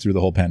app got us through the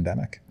whole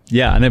pandemic.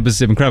 Yeah, and it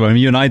was incredible. I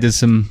mean, you and I did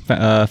some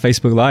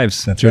Facebook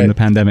Lives during the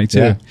pandemic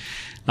too.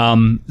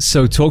 Yeah.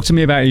 So talk to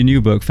me about your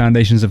new book,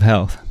 Foundations of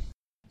Health.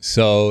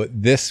 So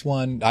this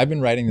one, I've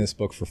been writing this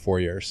book for 4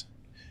 years.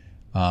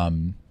 Not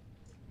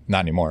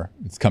anymore.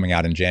 It's coming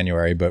out in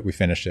January, but we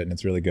finished it and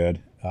it's really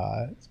good.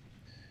 Over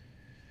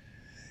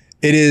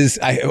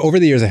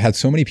the years, I've had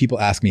so many people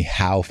ask me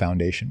how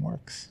foundation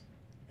works.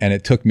 And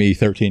it took me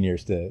 13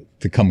 years to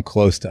come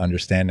close to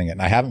understanding it.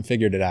 And I haven't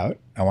figured it out.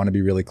 I want to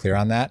be really clear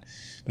on that.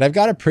 But I've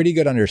got a pretty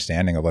good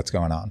understanding of what's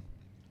going on.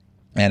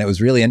 And it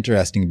was really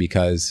interesting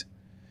because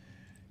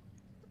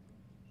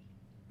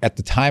at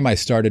the time I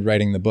started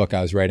writing the book,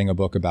 I was writing a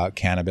book about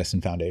cannabis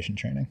and foundation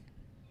training.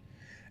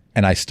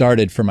 And I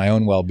started, for my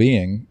own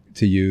well-being,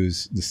 to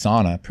use the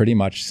sauna pretty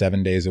much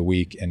 7 days a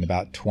week in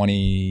about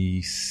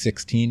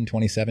 2016,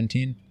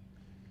 2017,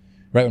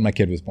 right when my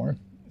kid was born.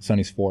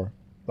 Sonny's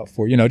about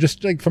 4,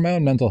 just like for my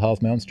own mental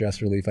health, my own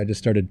stress relief. I just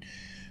started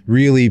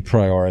really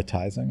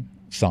prioritizing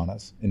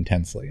saunas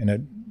intensely, and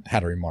it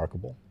had a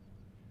remarkable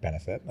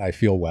benefit. I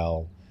feel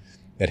well.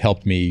 It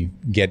helped me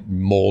get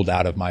mold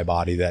out of my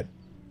body that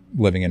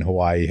living in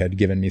Hawaii had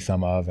given me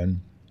some of,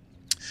 and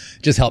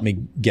just helped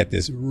me get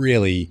this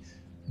really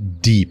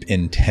deep,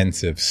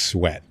 intensive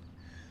sweat.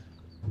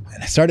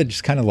 And I started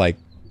just kind of like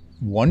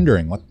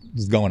wondering what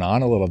was going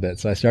on a little bit.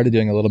 So I started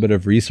doing a little bit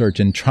of research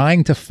and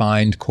trying to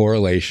find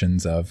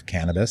correlations of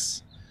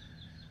cannabis,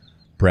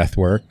 breath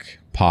work,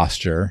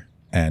 posture,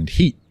 and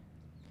heat.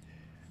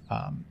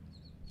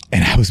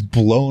 And I was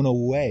blown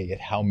away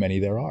at how many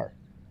there are.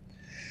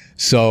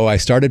 So I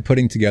started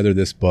putting together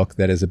this book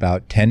that is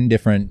about 10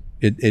 different,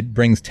 it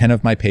brings 10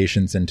 of my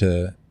patients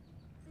into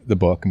the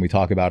book, and we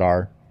talk about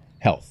our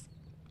health.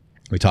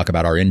 We talk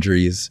about our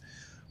injuries.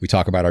 We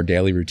talk about our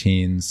daily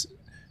routines.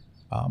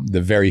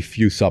 The very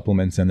few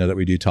supplements in there that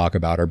we do talk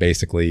about are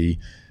basically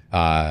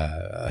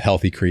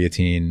healthy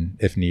creatine,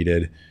 if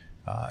needed,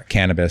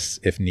 cannabis,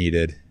 if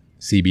needed,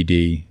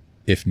 CBD,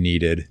 if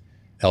needed,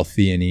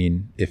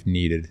 L-theanine, if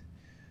needed.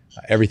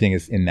 Everything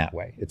is in that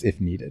way. It's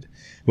if needed.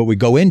 What we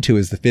go into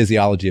is the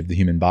physiology of the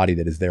human body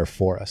that is there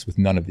for us with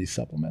none of these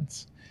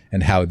supplements,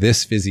 and how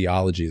this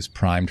physiology is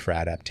primed for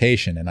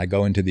adaptation. And I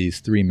go into these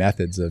 3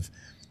 methods of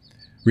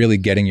really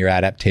getting your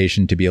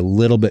adaptation to be a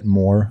little bit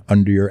more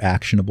under your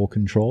actionable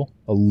control,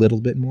 a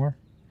little bit more.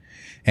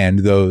 And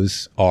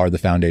those are the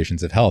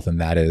foundations of health. And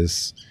that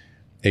is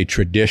a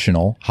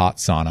traditional hot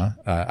sauna.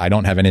 I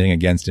don't have anything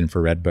against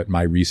infrared, but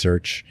my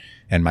research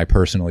and my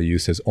personal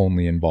use has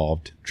only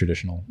involved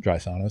traditional dry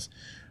saunas,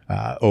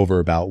 over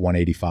about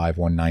 185,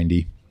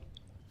 190,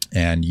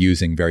 and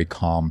using very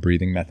calm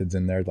breathing methods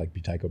in there, like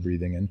Buteyko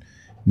breathing and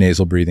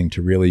nasal breathing,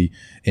 to really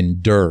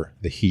endure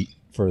the heat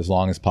for as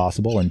long as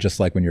possible. And just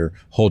like when you're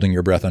holding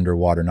your breath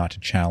underwater, not to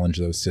challenge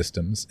those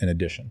systems in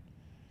addition.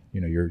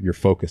 You're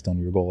focused on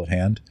your goal at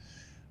hand.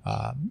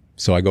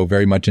 So I go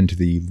very much into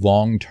the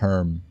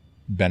long-term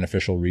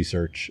beneficial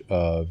research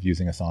of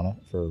using a sauna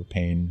for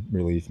pain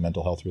relief,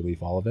 mental health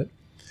relief, all of it.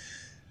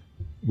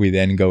 We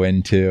then go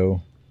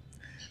into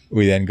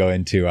we then go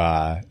into,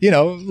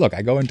 look,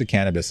 I go into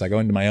cannabis, I go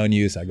into my own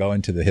use, I go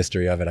into the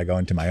history of it, I go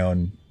into my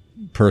own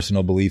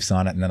personal beliefs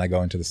on it, and then I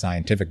go into the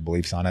scientific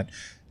beliefs on it.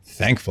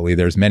 Thankfully,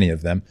 there's many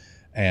of them.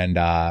 And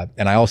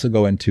I also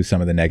go into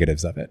some of the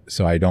negatives of it.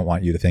 So I don't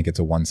want you to think it's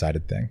a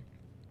one-sided thing.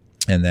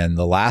 And then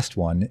the last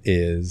one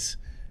is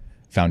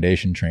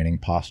foundation training,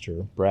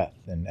 posture, breath,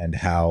 and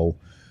how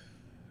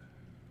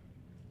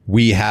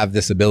we have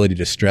this ability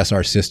to stress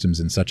our systems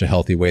in such a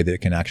healthy way that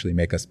it can actually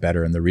make us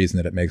better. And the reason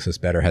that it makes us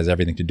better has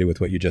everything to do with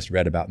what you just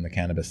read about in the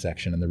cannabis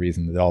section. And the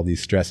reason that all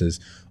these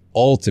stresses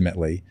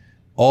ultimately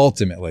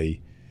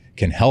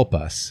can help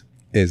us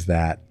is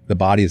that the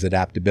body's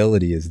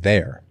adaptability is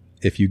there.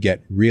 If you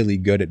get really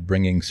good at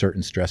bringing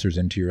certain stressors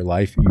into your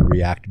life, you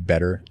react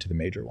better to the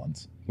major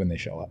ones when they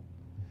show up.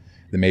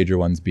 The major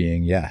ones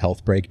being,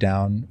 health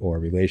breakdown or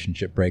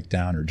relationship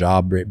breakdown or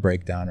job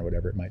breakdown or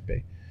whatever it might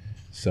be.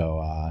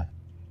 So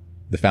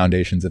the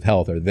foundations of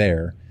health are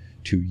there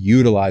to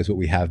utilize what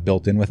we have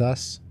built in with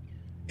us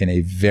in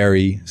a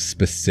very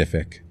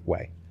specific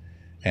way.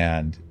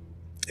 And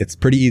it's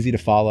pretty easy to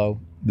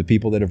follow. The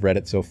people that have read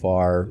it so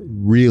far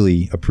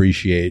really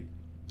appreciate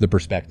the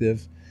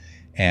perspective.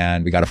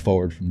 And we got a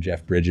forward from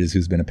Jeff Bridges,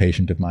 who's been a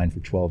patient of mine for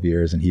 12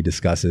 years, and he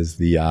discusses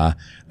the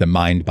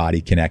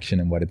mind-body connection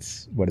and what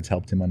it's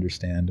helped him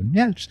understand.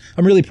 And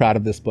I'm really proud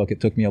of this book. It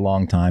took me a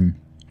long time.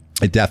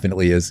 It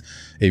definitely is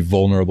a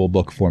vulnerable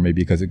book for me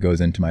because it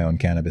goes into my own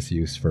cannabis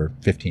use for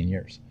 15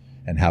 years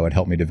and how it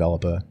helped me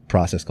develop a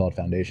process called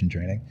foundation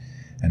training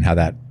and how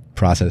that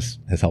process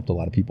has helped a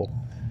lot of people.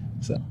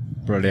 So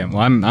brilliant.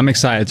 Well, I'm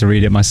excited to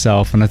read it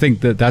myself, and I think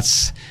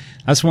that's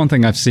one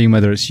thing I've seen,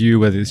 whether it's you,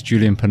 whether it's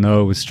Julian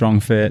Pineau with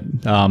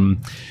StrongFit.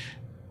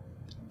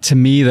 To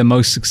me, the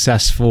most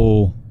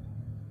successful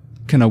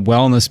kind of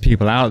wellness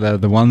people out there are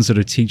the ones that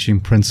are teaching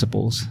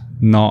principles,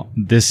 not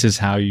this is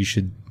how you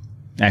should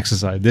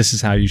exercise, this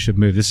is how you should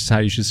move, this is how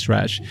you should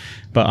stretch,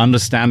 but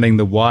understanding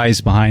the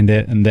whys behind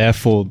it, and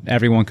therefore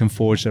everyone can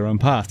forge their own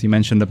path. You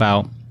mentioned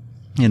about,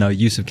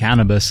 use of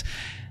cannabis.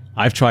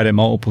 I've tried it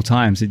multiple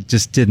times. It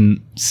just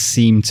didn't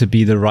seem to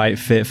be the right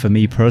fit for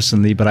me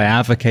personally, but I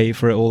advocate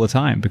for it all the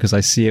time because I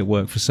see it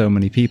work for so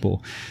many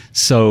people.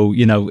 So,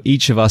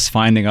 each of us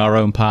finding our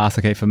own path.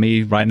 Okay, for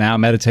me right now,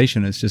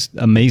 meditation is just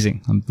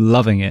amazing. I'm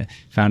loving it.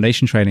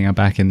 Foundation training, I'm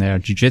back in there.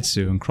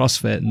 Jiu-jitsu and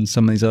CrossFit and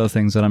some of these other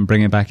things that I'm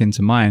bringing back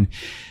into mine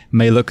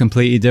may look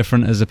completely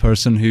different as a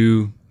person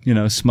who,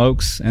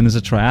 smokes and is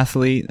a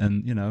triathlete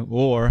and,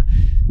 or,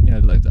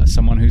 like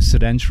someone who's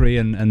sedentary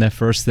and their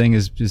first thing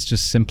is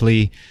just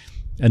simply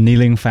a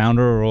kneeling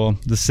founder or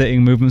the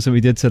sitting movements that we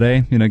did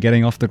today,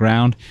 getting off the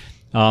ground.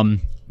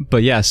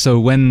 So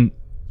when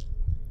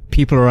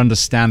people are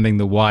understanding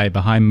the why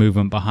behind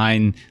movement,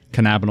 behind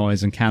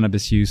cannabinoids and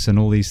cannabis use and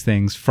all these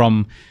things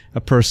from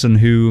a person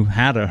who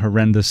had a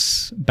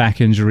horrendous back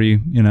injury,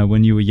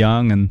 when you were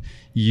young and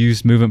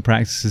used movement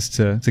practices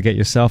to get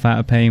yourself out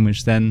of pain,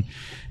 which then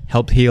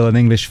helped heal an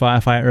English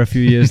firefighter a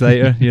few years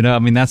later.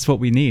 That's what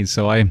we need.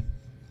 So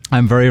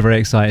I'm very, very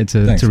excited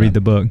to read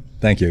the book.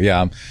 Thank you.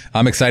 Yeah,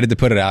 I'm excited to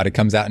put it out. It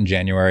comes out in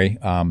January.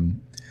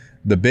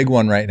 The big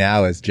one right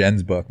now is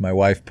Jen's book. My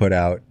wife put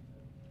out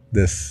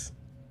this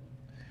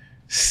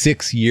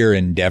 6-year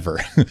endeavor.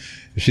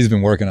 She's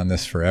been working on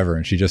this forever,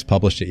 and she just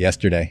published it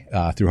yesterday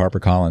through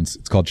HarperCollins.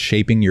 It's called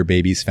Shaping Your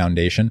Baby's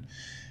Foundation.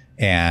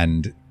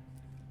 And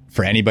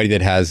for anybody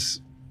that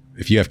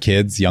if you have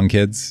kids, young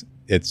kids,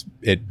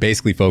 it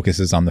basically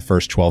focuses on the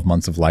first 12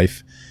 months of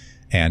life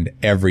and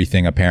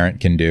everything a parent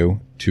can do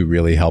to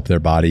really help their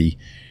body,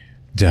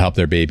 to help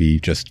their baby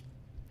just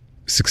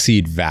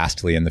succeed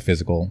vastly in the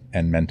physical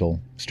and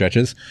mental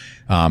stretches.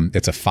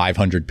 It's a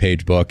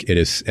 500-page book. It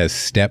is as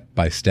step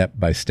by step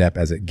by step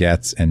as it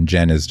gets. And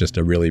Jen is just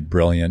a really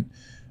brilliant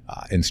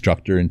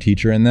instructor and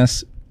teacher in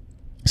this.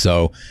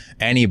 So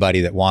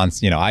anybody that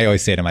wants, I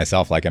always say to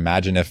myself,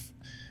 imagine if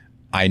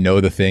I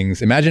knew the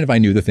things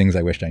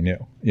I wished I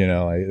knew,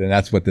 and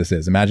that's what this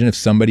is. Imagine if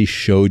somebody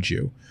showed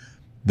you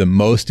the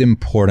most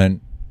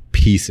important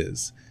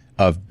pieces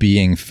of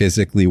being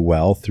physically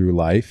well through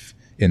life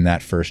in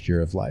that first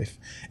year of life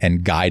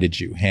and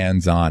guided you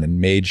hands-on and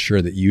made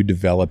sure that you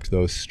developed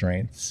those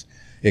strengths.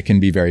 It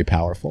can be very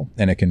powerful,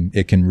 and it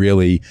can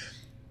really,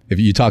 if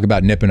you talk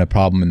about nipping a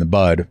problem in the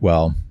bud,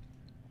 well,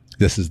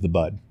 this is the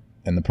bud.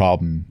 And the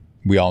problem,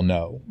 we all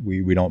know,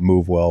 we don't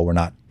move well. We're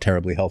not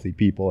terribly healthy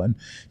people, and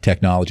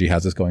technology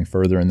has us going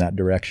further in that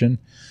direction.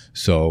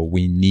 So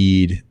we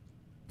need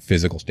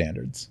physical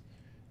standards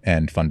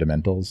and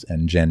fundamentals.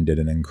 And Jen did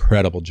an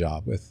incredible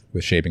job with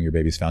Shaping Your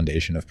Baby's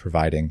Foundation of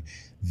providing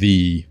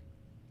the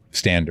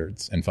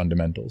standards and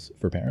fundamentals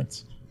for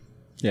parents.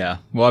 Yeah.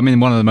 Well,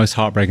 one of the most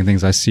heartbreaking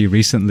things I see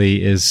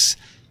recently is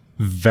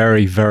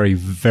very, very,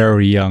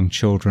 very young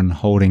children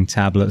holding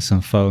tablets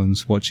and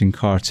phones, watching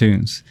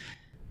cartoons.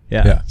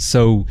 Yeah.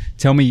 So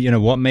tell me,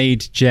 what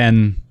made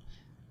Jen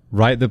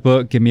write the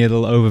book? Give me a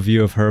little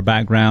overview of her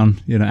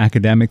background,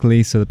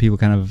 academically, so that people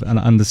kind of an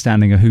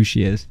understanding of who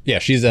she is. Yeah,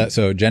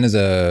 so Jen is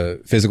a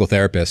physical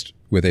therapist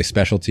with a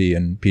specialty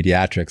in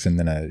pediatrics and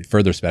then a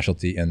further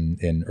specialty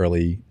in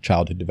early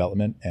childhood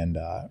development and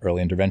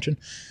early intervention.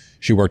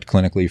 She worked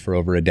clinically for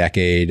over a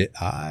decade.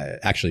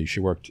 Actually, she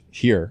worked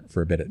here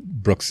for a bit at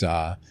Brooks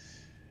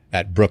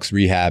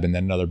Rehab, and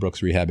then another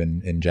Brooks Rehab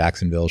in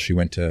Jacksonville. She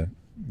went to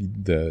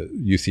the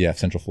UCF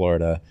Central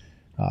Florida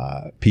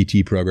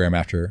PT program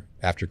after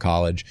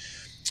college.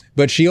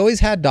 But she always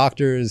had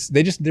doctors.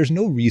 There's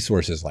no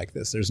resources like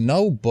this. There's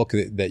no book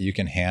that you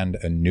can hand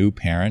a new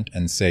parent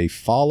and say,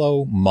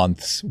 follow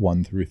months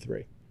 1 through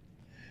 3.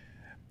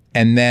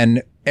 And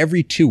then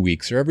every 2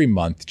 weeks or every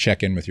month,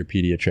 check in with your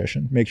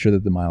pediatrician. Make sure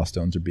that the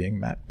milestones are being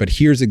met. But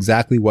here's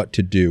exactly what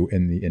to do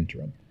in the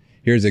interim.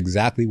 Here's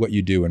exactly what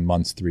you do in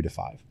months 3 to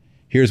 5.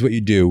 Here's what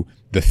you do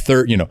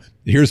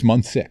here's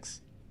month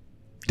 6,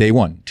 day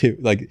 1, 2.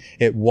 Like,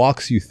 it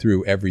walks you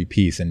through every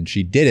piece. And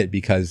she did it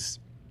because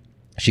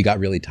she got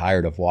really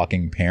tired of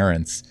walking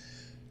parents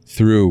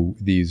through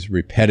these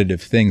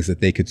repetitive things that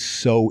they could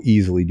so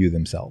easily do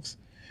themselves.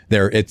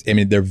 They're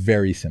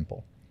very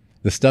simple.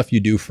 The stuff you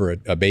do for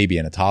a baby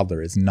and a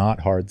toddler is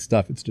not hard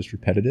stuff. It's just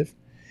repetitive.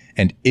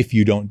 And if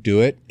you don't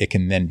do it, it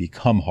can then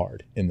become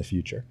hard in the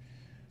future.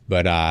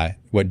 But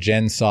what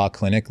Jen saw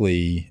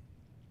clinically,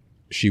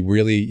 she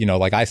really,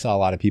 like I saw a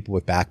lot of people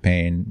with back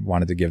pain,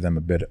 wanted to give them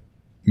a bit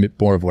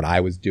more of what I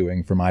was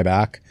doing for my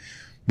back.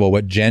 Well,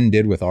 what Jen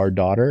did with our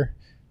daughter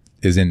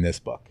is in this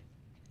book,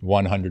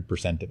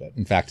 100% of it.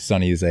 In fact,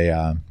 Sunny is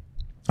a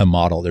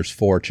model. There's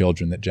 4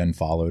 children that Jen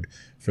followed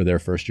for their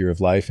first year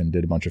of life and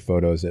did a bunch of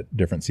photos at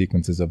different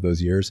sequences of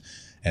those years.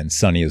 And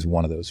Sunny is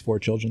one of those 4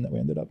 children that we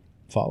ended up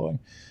following.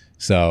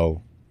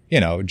 So,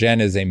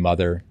 Jen is a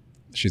mother.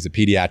 She's a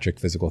pediatric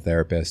physical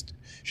therapist.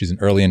 She's an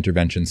early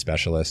intervention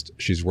specialist.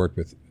 She's worked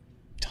with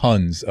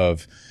tons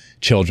of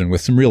children with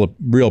some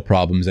real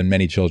problems and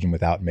many children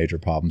without major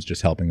problems,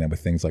 just helping them with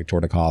things like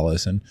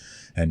torticollis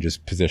and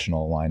just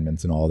positional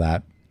alignments and all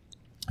that.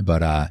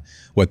 But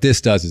what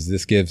this does is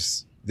this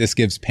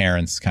gives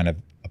parents kind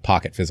of a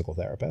pocket physical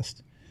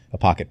therapist, a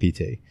pocket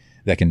PT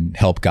that can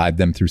help guide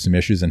them through some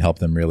issues and help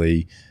them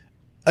really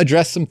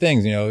address some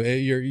things.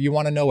 You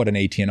want to know what an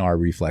ATNR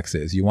reflex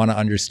is. You want to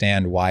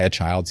understand why a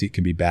child seat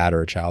can be bad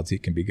or a child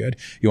seat can be good.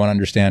 You want to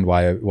understand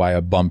why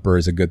a bumper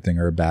is a good thing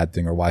or a bad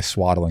thing, or why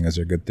swaddling is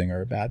a good thing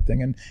or a bad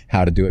thing, and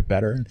how to do it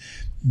better. And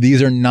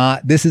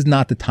this is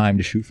not the time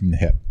to shoot from the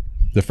hip.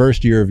 The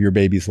first year of your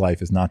baby's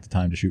life is not the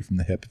time to shoot from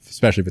the hip,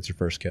 especially if it's your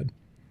first kid.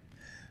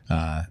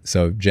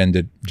 So Jen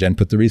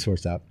put the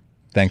resource out.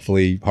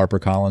 Thankfully,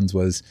 HarperCollins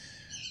was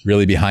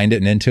really behind it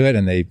and into it,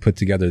 and they put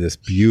together this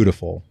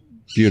beautiful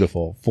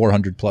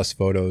 400 plus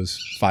photos,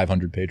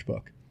 500 page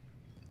book.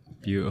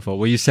 Beautiful.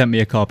 Well, you sent me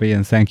a copy,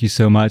 and thank you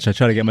so much. I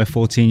tried to get my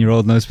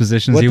 14-year-old in those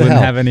positions. What he the wouldn't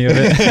hell? have any of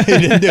it. He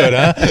didn't do it,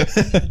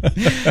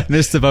 huh?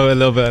 Missed the boat a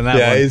little bit on that one.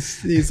 Yeah,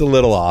 he's a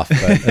little off,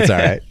 but that's all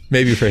right.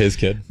 Maybe for his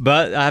kid.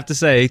 But I have to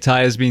say,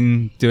 Ty has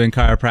been doing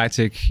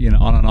chiropractic,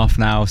 on and off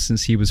now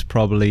since he was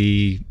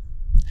probably,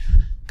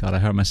 God, I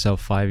hurt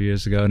myself 5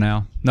 years ago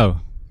now. No,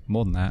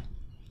 more than that,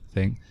 I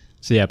think.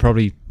 So yeah,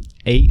 probably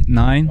 8,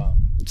 9. Wow.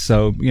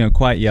 So,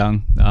 quite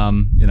young.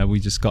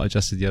 We just got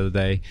adjusted the other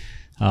day.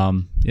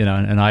 And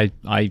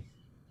I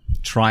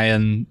try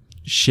and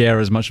share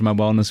as much of my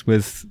wellness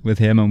with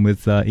him and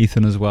with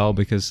Ethan as well,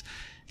 because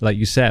like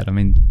you said,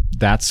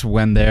 that's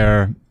when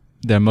they're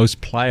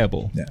most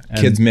pliable. Yeah.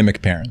 Kids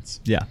mimic parents.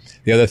 Yeah.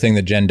 The other thing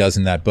that Jen does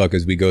in that book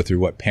is we go through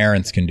what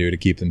parents can do to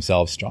keep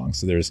themselves strong.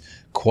 So there's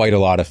quite a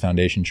lot of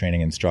foundation training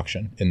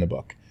instruction in the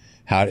book,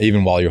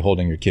 even while you're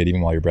holding your kid,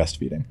 even while you're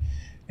breastfeeding.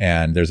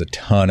 And there's a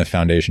ton of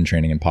foundation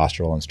training and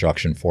postural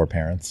instruction for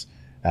parents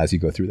as you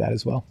go through that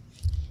as well.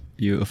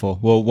 Beautiful.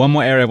 Well, one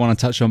more area I want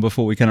to touch on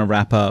before we kind of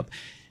wrap up.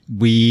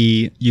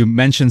 You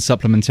mentioned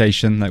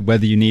supplementation, like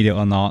whether you need it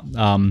or not.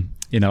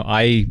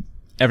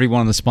 Every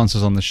one of the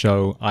sponsors on the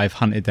show, I've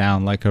hunted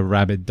down like a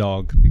rabid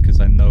dog because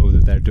I know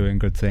that they're doing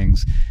good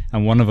things.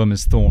 And one of them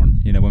is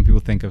Thorne. When people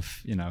think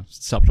of,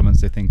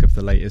 supplements, they think of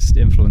the latest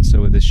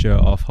influencer with his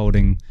shirt off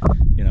holding,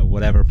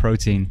 whatever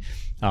protein.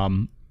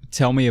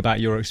 Tell me about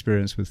your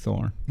experience with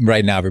Thorne.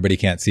 Right now, everybody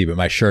can't see, but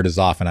my shirt is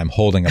off and I'm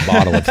holding a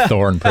bottle of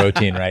Thorne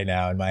protein right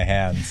now in my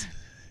hands.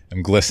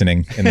 I'm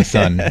glistening in the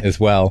sun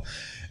as well.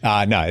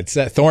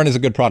 Thorne is a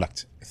good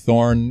product.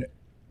 Thorne,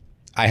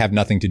 I have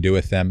nothing to do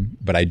with them,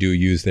 but I do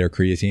use their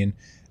creatine.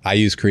 I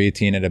use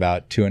creatine at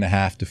about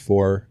 2.5 to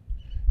 4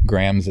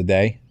 grams a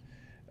day,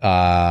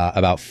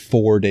 about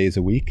 4 days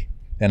a week.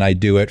 And I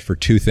do it for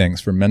 2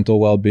 things, for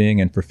mental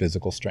well-being and for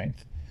physical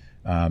strength.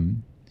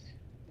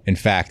 In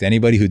fact,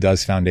 anybody who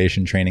does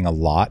foundation training a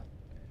lot,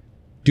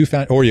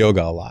 or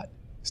yoga a lot,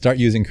 start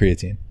using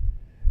creatine.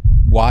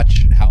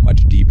 Watch how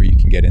much deeper you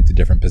can get into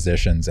different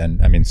positions.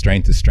 And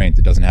strength is strength.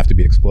 It doesn't have to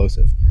be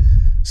explosive.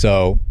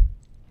 So,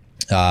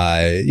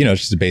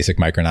 it's just a basic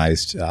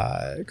micronized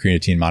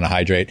creatine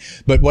monohydrate.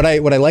 But what I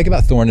like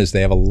about Thorne is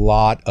they have a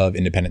lot of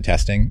independent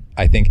testing.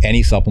 I think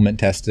any supplement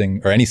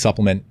testing or any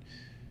supplement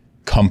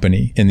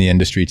company in the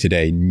industry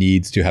today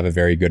needs to have a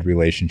very good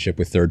relationship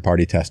with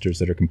third-party testers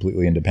that are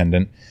completely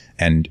independent,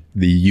 and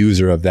the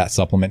user of that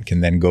supplement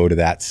can then go to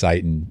that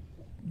site and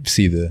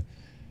see the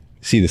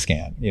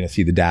scan,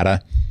 see the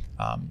data.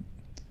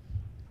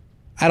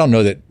 I don't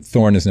know that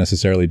Thorne is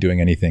necessarily doing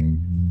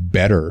anything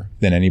better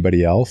than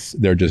anybody else.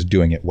 They're just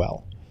doing it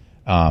well.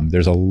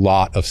 There's a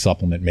lot of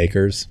supplement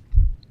makers.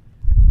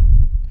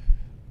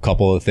 A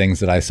couple of things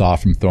that I saw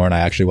from Thorne I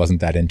actually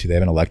wasn't that into. They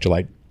have an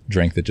electrolyte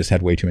drink that just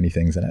had way too many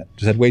things in it.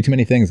 I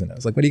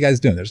was like, what are you guys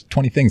doing? There's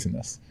 20 things in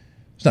this.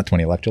 There's not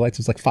 20 electrolytes.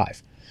 It's like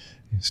 5.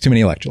 It's too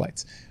many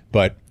electrolytes.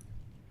 But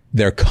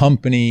their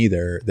company,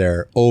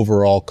 their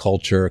overall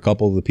culture, a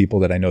couple of the people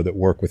that I know that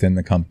work within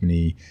the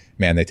company,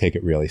 man, they take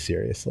it really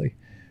seriously.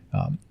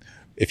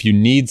 If you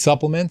need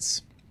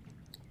supplements,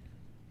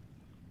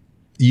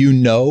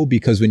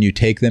 because when you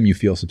take them, you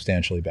feel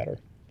substantially better.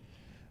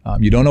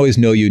 You don't always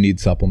know you need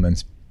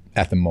supplements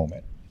at the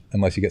moment,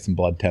 unless you get some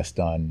blood tests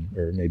done,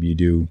 or maybe you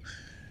do,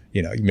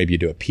 maybe you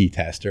do a pee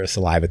test or a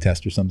saliva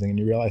test or something, and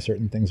you realize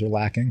certain things are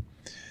lacking.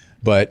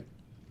 But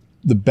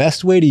the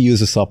best way to use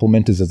a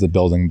supplement is as a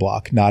building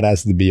block, not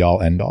as the be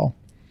all end all.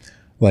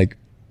 Like,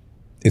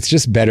 it's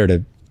just better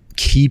to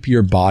keep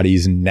your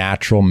body's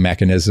natural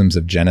mechanisms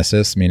of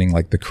genesis, meaning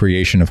like the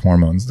creation of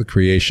hormones, the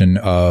creation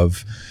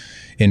of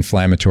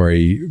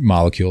inflammatory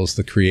molecules,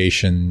 the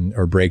creation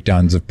or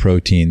breakdowns of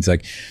proteins.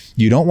 Like,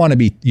 you don't want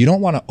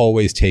to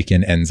always take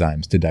in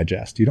enzymes to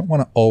digest. You don't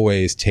want to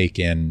always take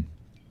in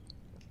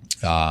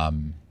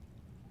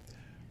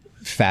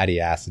fatty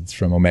acids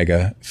from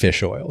omega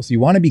fish oils. You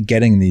want to be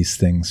getting these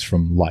things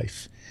from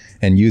life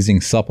and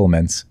using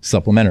supplements,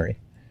 supplementary,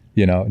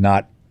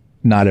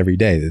 not every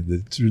day.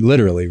 It's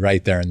literally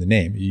right there in the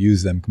name. You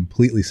use them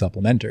completely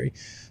supplementary.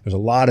 There's a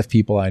lot of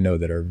people I know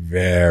that are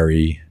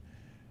very,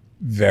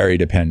 very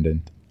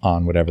dependent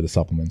on whatever the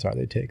supplements are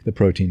they take, the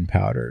protein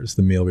powders,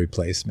 the meal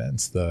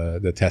replacements,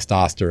 the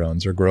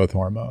testosterones or growth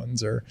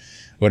hormones or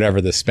whatever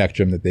the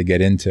spectrum that they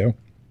get into.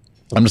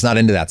 I'm just not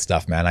into that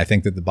stuff, man. I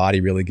think that the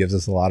body really gives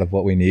us a lot of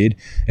what we need.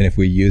 And if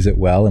we use it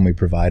well and we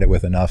provide it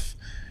with enough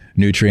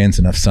nutrients,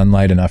 enough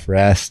sunlight, enough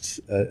rest,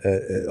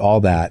 all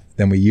that,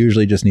 then we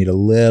usually just need a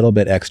little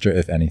bit extra,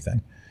 if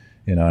anything.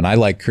 And I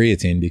like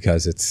creatine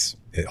because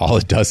all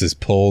it does is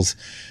pulls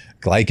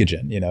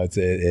glycogen.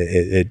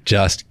 It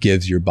just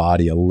gives your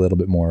body a little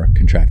bit more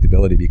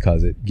contractibility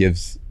because it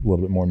gives a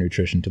little bit more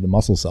nutrition to the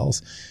muscle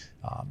cells.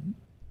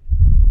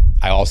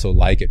 I also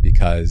like it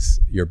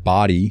because your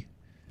brain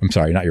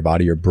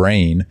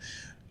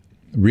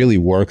really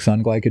works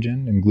on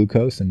glycogen and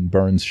glucose and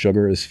burns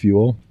sugar as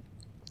fuel.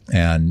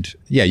 And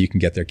yeah, you can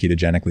get there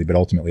ketogenically, but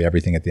ultimately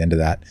everything at the end of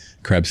that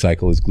Krebs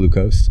cycle is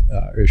glucose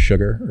or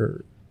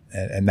sugar,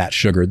 and that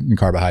sugar and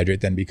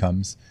carbohydrate then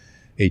becomes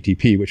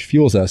ATP, which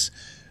fuels us.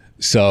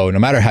 So no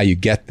matter how you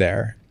get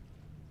there,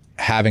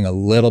 having a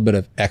little bit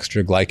of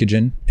extra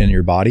glycogen in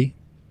your body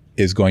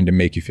is going to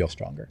make you feel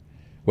stronger,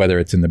 whether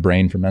it's in the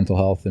brain for mental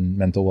health and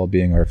mental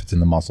well-being, or if it's in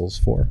the muscles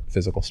for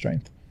physical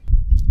strength.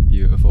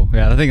 Beautiful.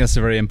 Yeah, I think that's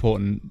a very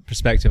important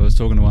perspective. I was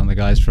talking to one of the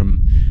guys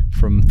from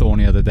Thorne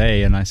the other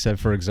day, and I said,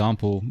 for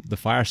example, the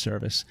fire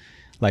service,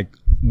 like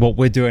what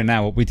we're doing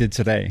now, what we did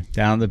today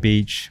down at the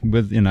beach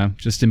with,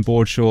 just in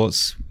board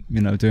shorts,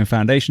 doing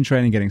foundation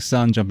training, getting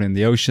sun, jumping in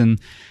the ocean,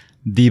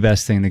 the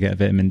best thing to get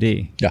vitamin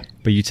D. Yeah.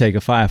 But you take a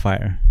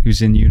firefighter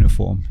who's in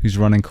uniform, who's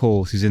running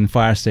calls, who's in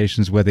fire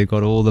stations where they've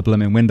got all the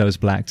blooming windows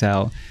blacked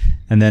out,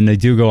 and then they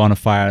do go on a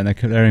fire and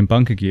they're in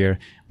bunker gear.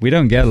 We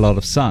don't get a lot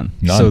of sun.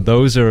 None. So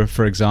those are,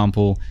 for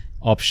example,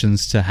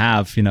 options to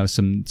have, some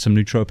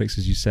nootropics,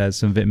 as you said,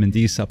 some vitamin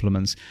D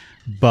supplements.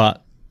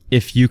 But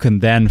if you can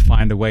then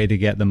find a way to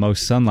get the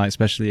most sunlight,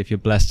 especially if you're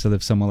blessed to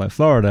live somewhere like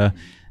Florida,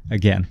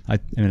 again,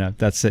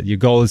 that's it. Your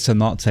goal is to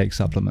not take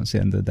supplements at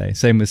the end of the day.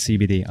 Same with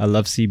CBD. I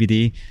love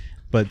CBD,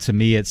 but to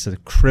me, it's a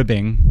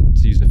cribbing,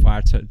 to use the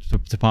fire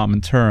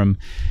department term,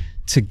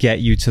 to get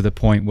you to the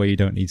point where you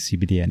don't need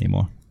CBD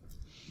anymore.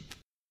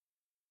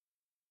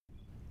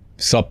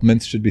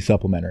 Supplements should be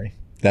supplementary.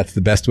 That's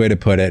the best way to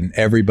put it. And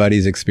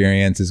everybody's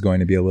experience is going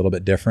to be a little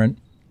bit different.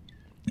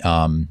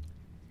 I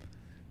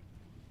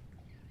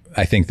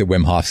think that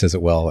Wim Hof says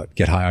it well,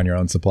 get high on your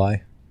own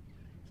supply.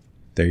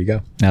 There you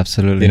go.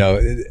 Absolutely.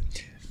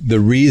 The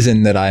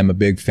reason that I'm a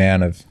big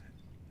fan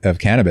of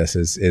cannabis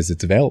is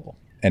it's available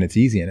and it's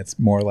easy and it's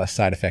more or less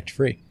side effect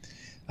free.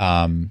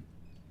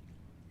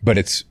 But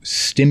it's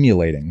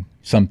stimulating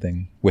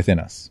something within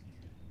us.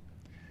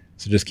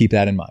 So just keep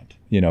that in mind.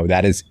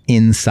 That is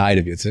inside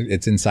of you.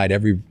 It's inside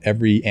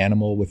every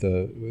animal with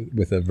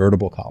a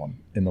vertebral column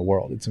in the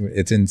world.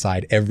 It's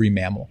inside every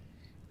mammal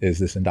is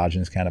this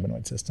endogenous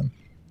cannabinoid system.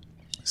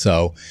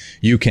 So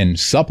you can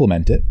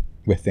supplement it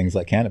with things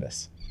like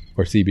cannabis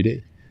or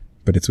CBD,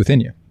 but it's within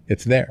you.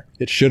 It's there.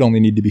 It should only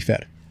need to be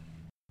fed.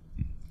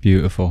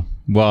 Beautiful.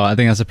 Well, I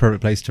think that's a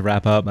perfect place to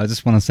wrap up. I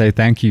just want to say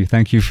thank you.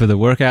 Thank you for the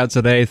workout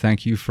today.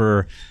 Thank you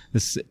for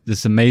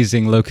this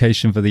amazing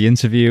location for the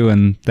interview.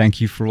 And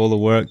thank you for all the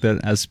work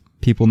that, as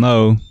people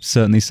know,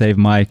 certainly saved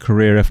my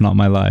career, if not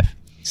my life.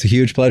 It's a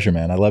huge pleasure,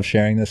 man. I love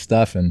sharing this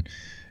stuff. And,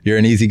 you're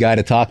an easy guy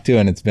to talk to,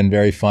 and it's been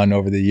very fun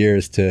over the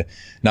years to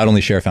not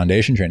only share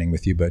foundation training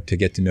with you, but to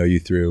get to know you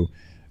through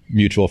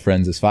mutual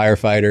friends as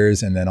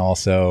firefighters, and then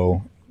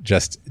also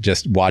just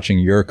watching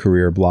your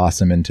career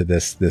blossom into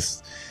this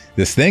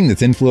thing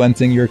that's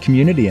influencing your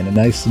community in a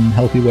nice and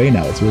healthy way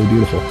now. It's really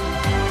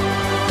beautiful.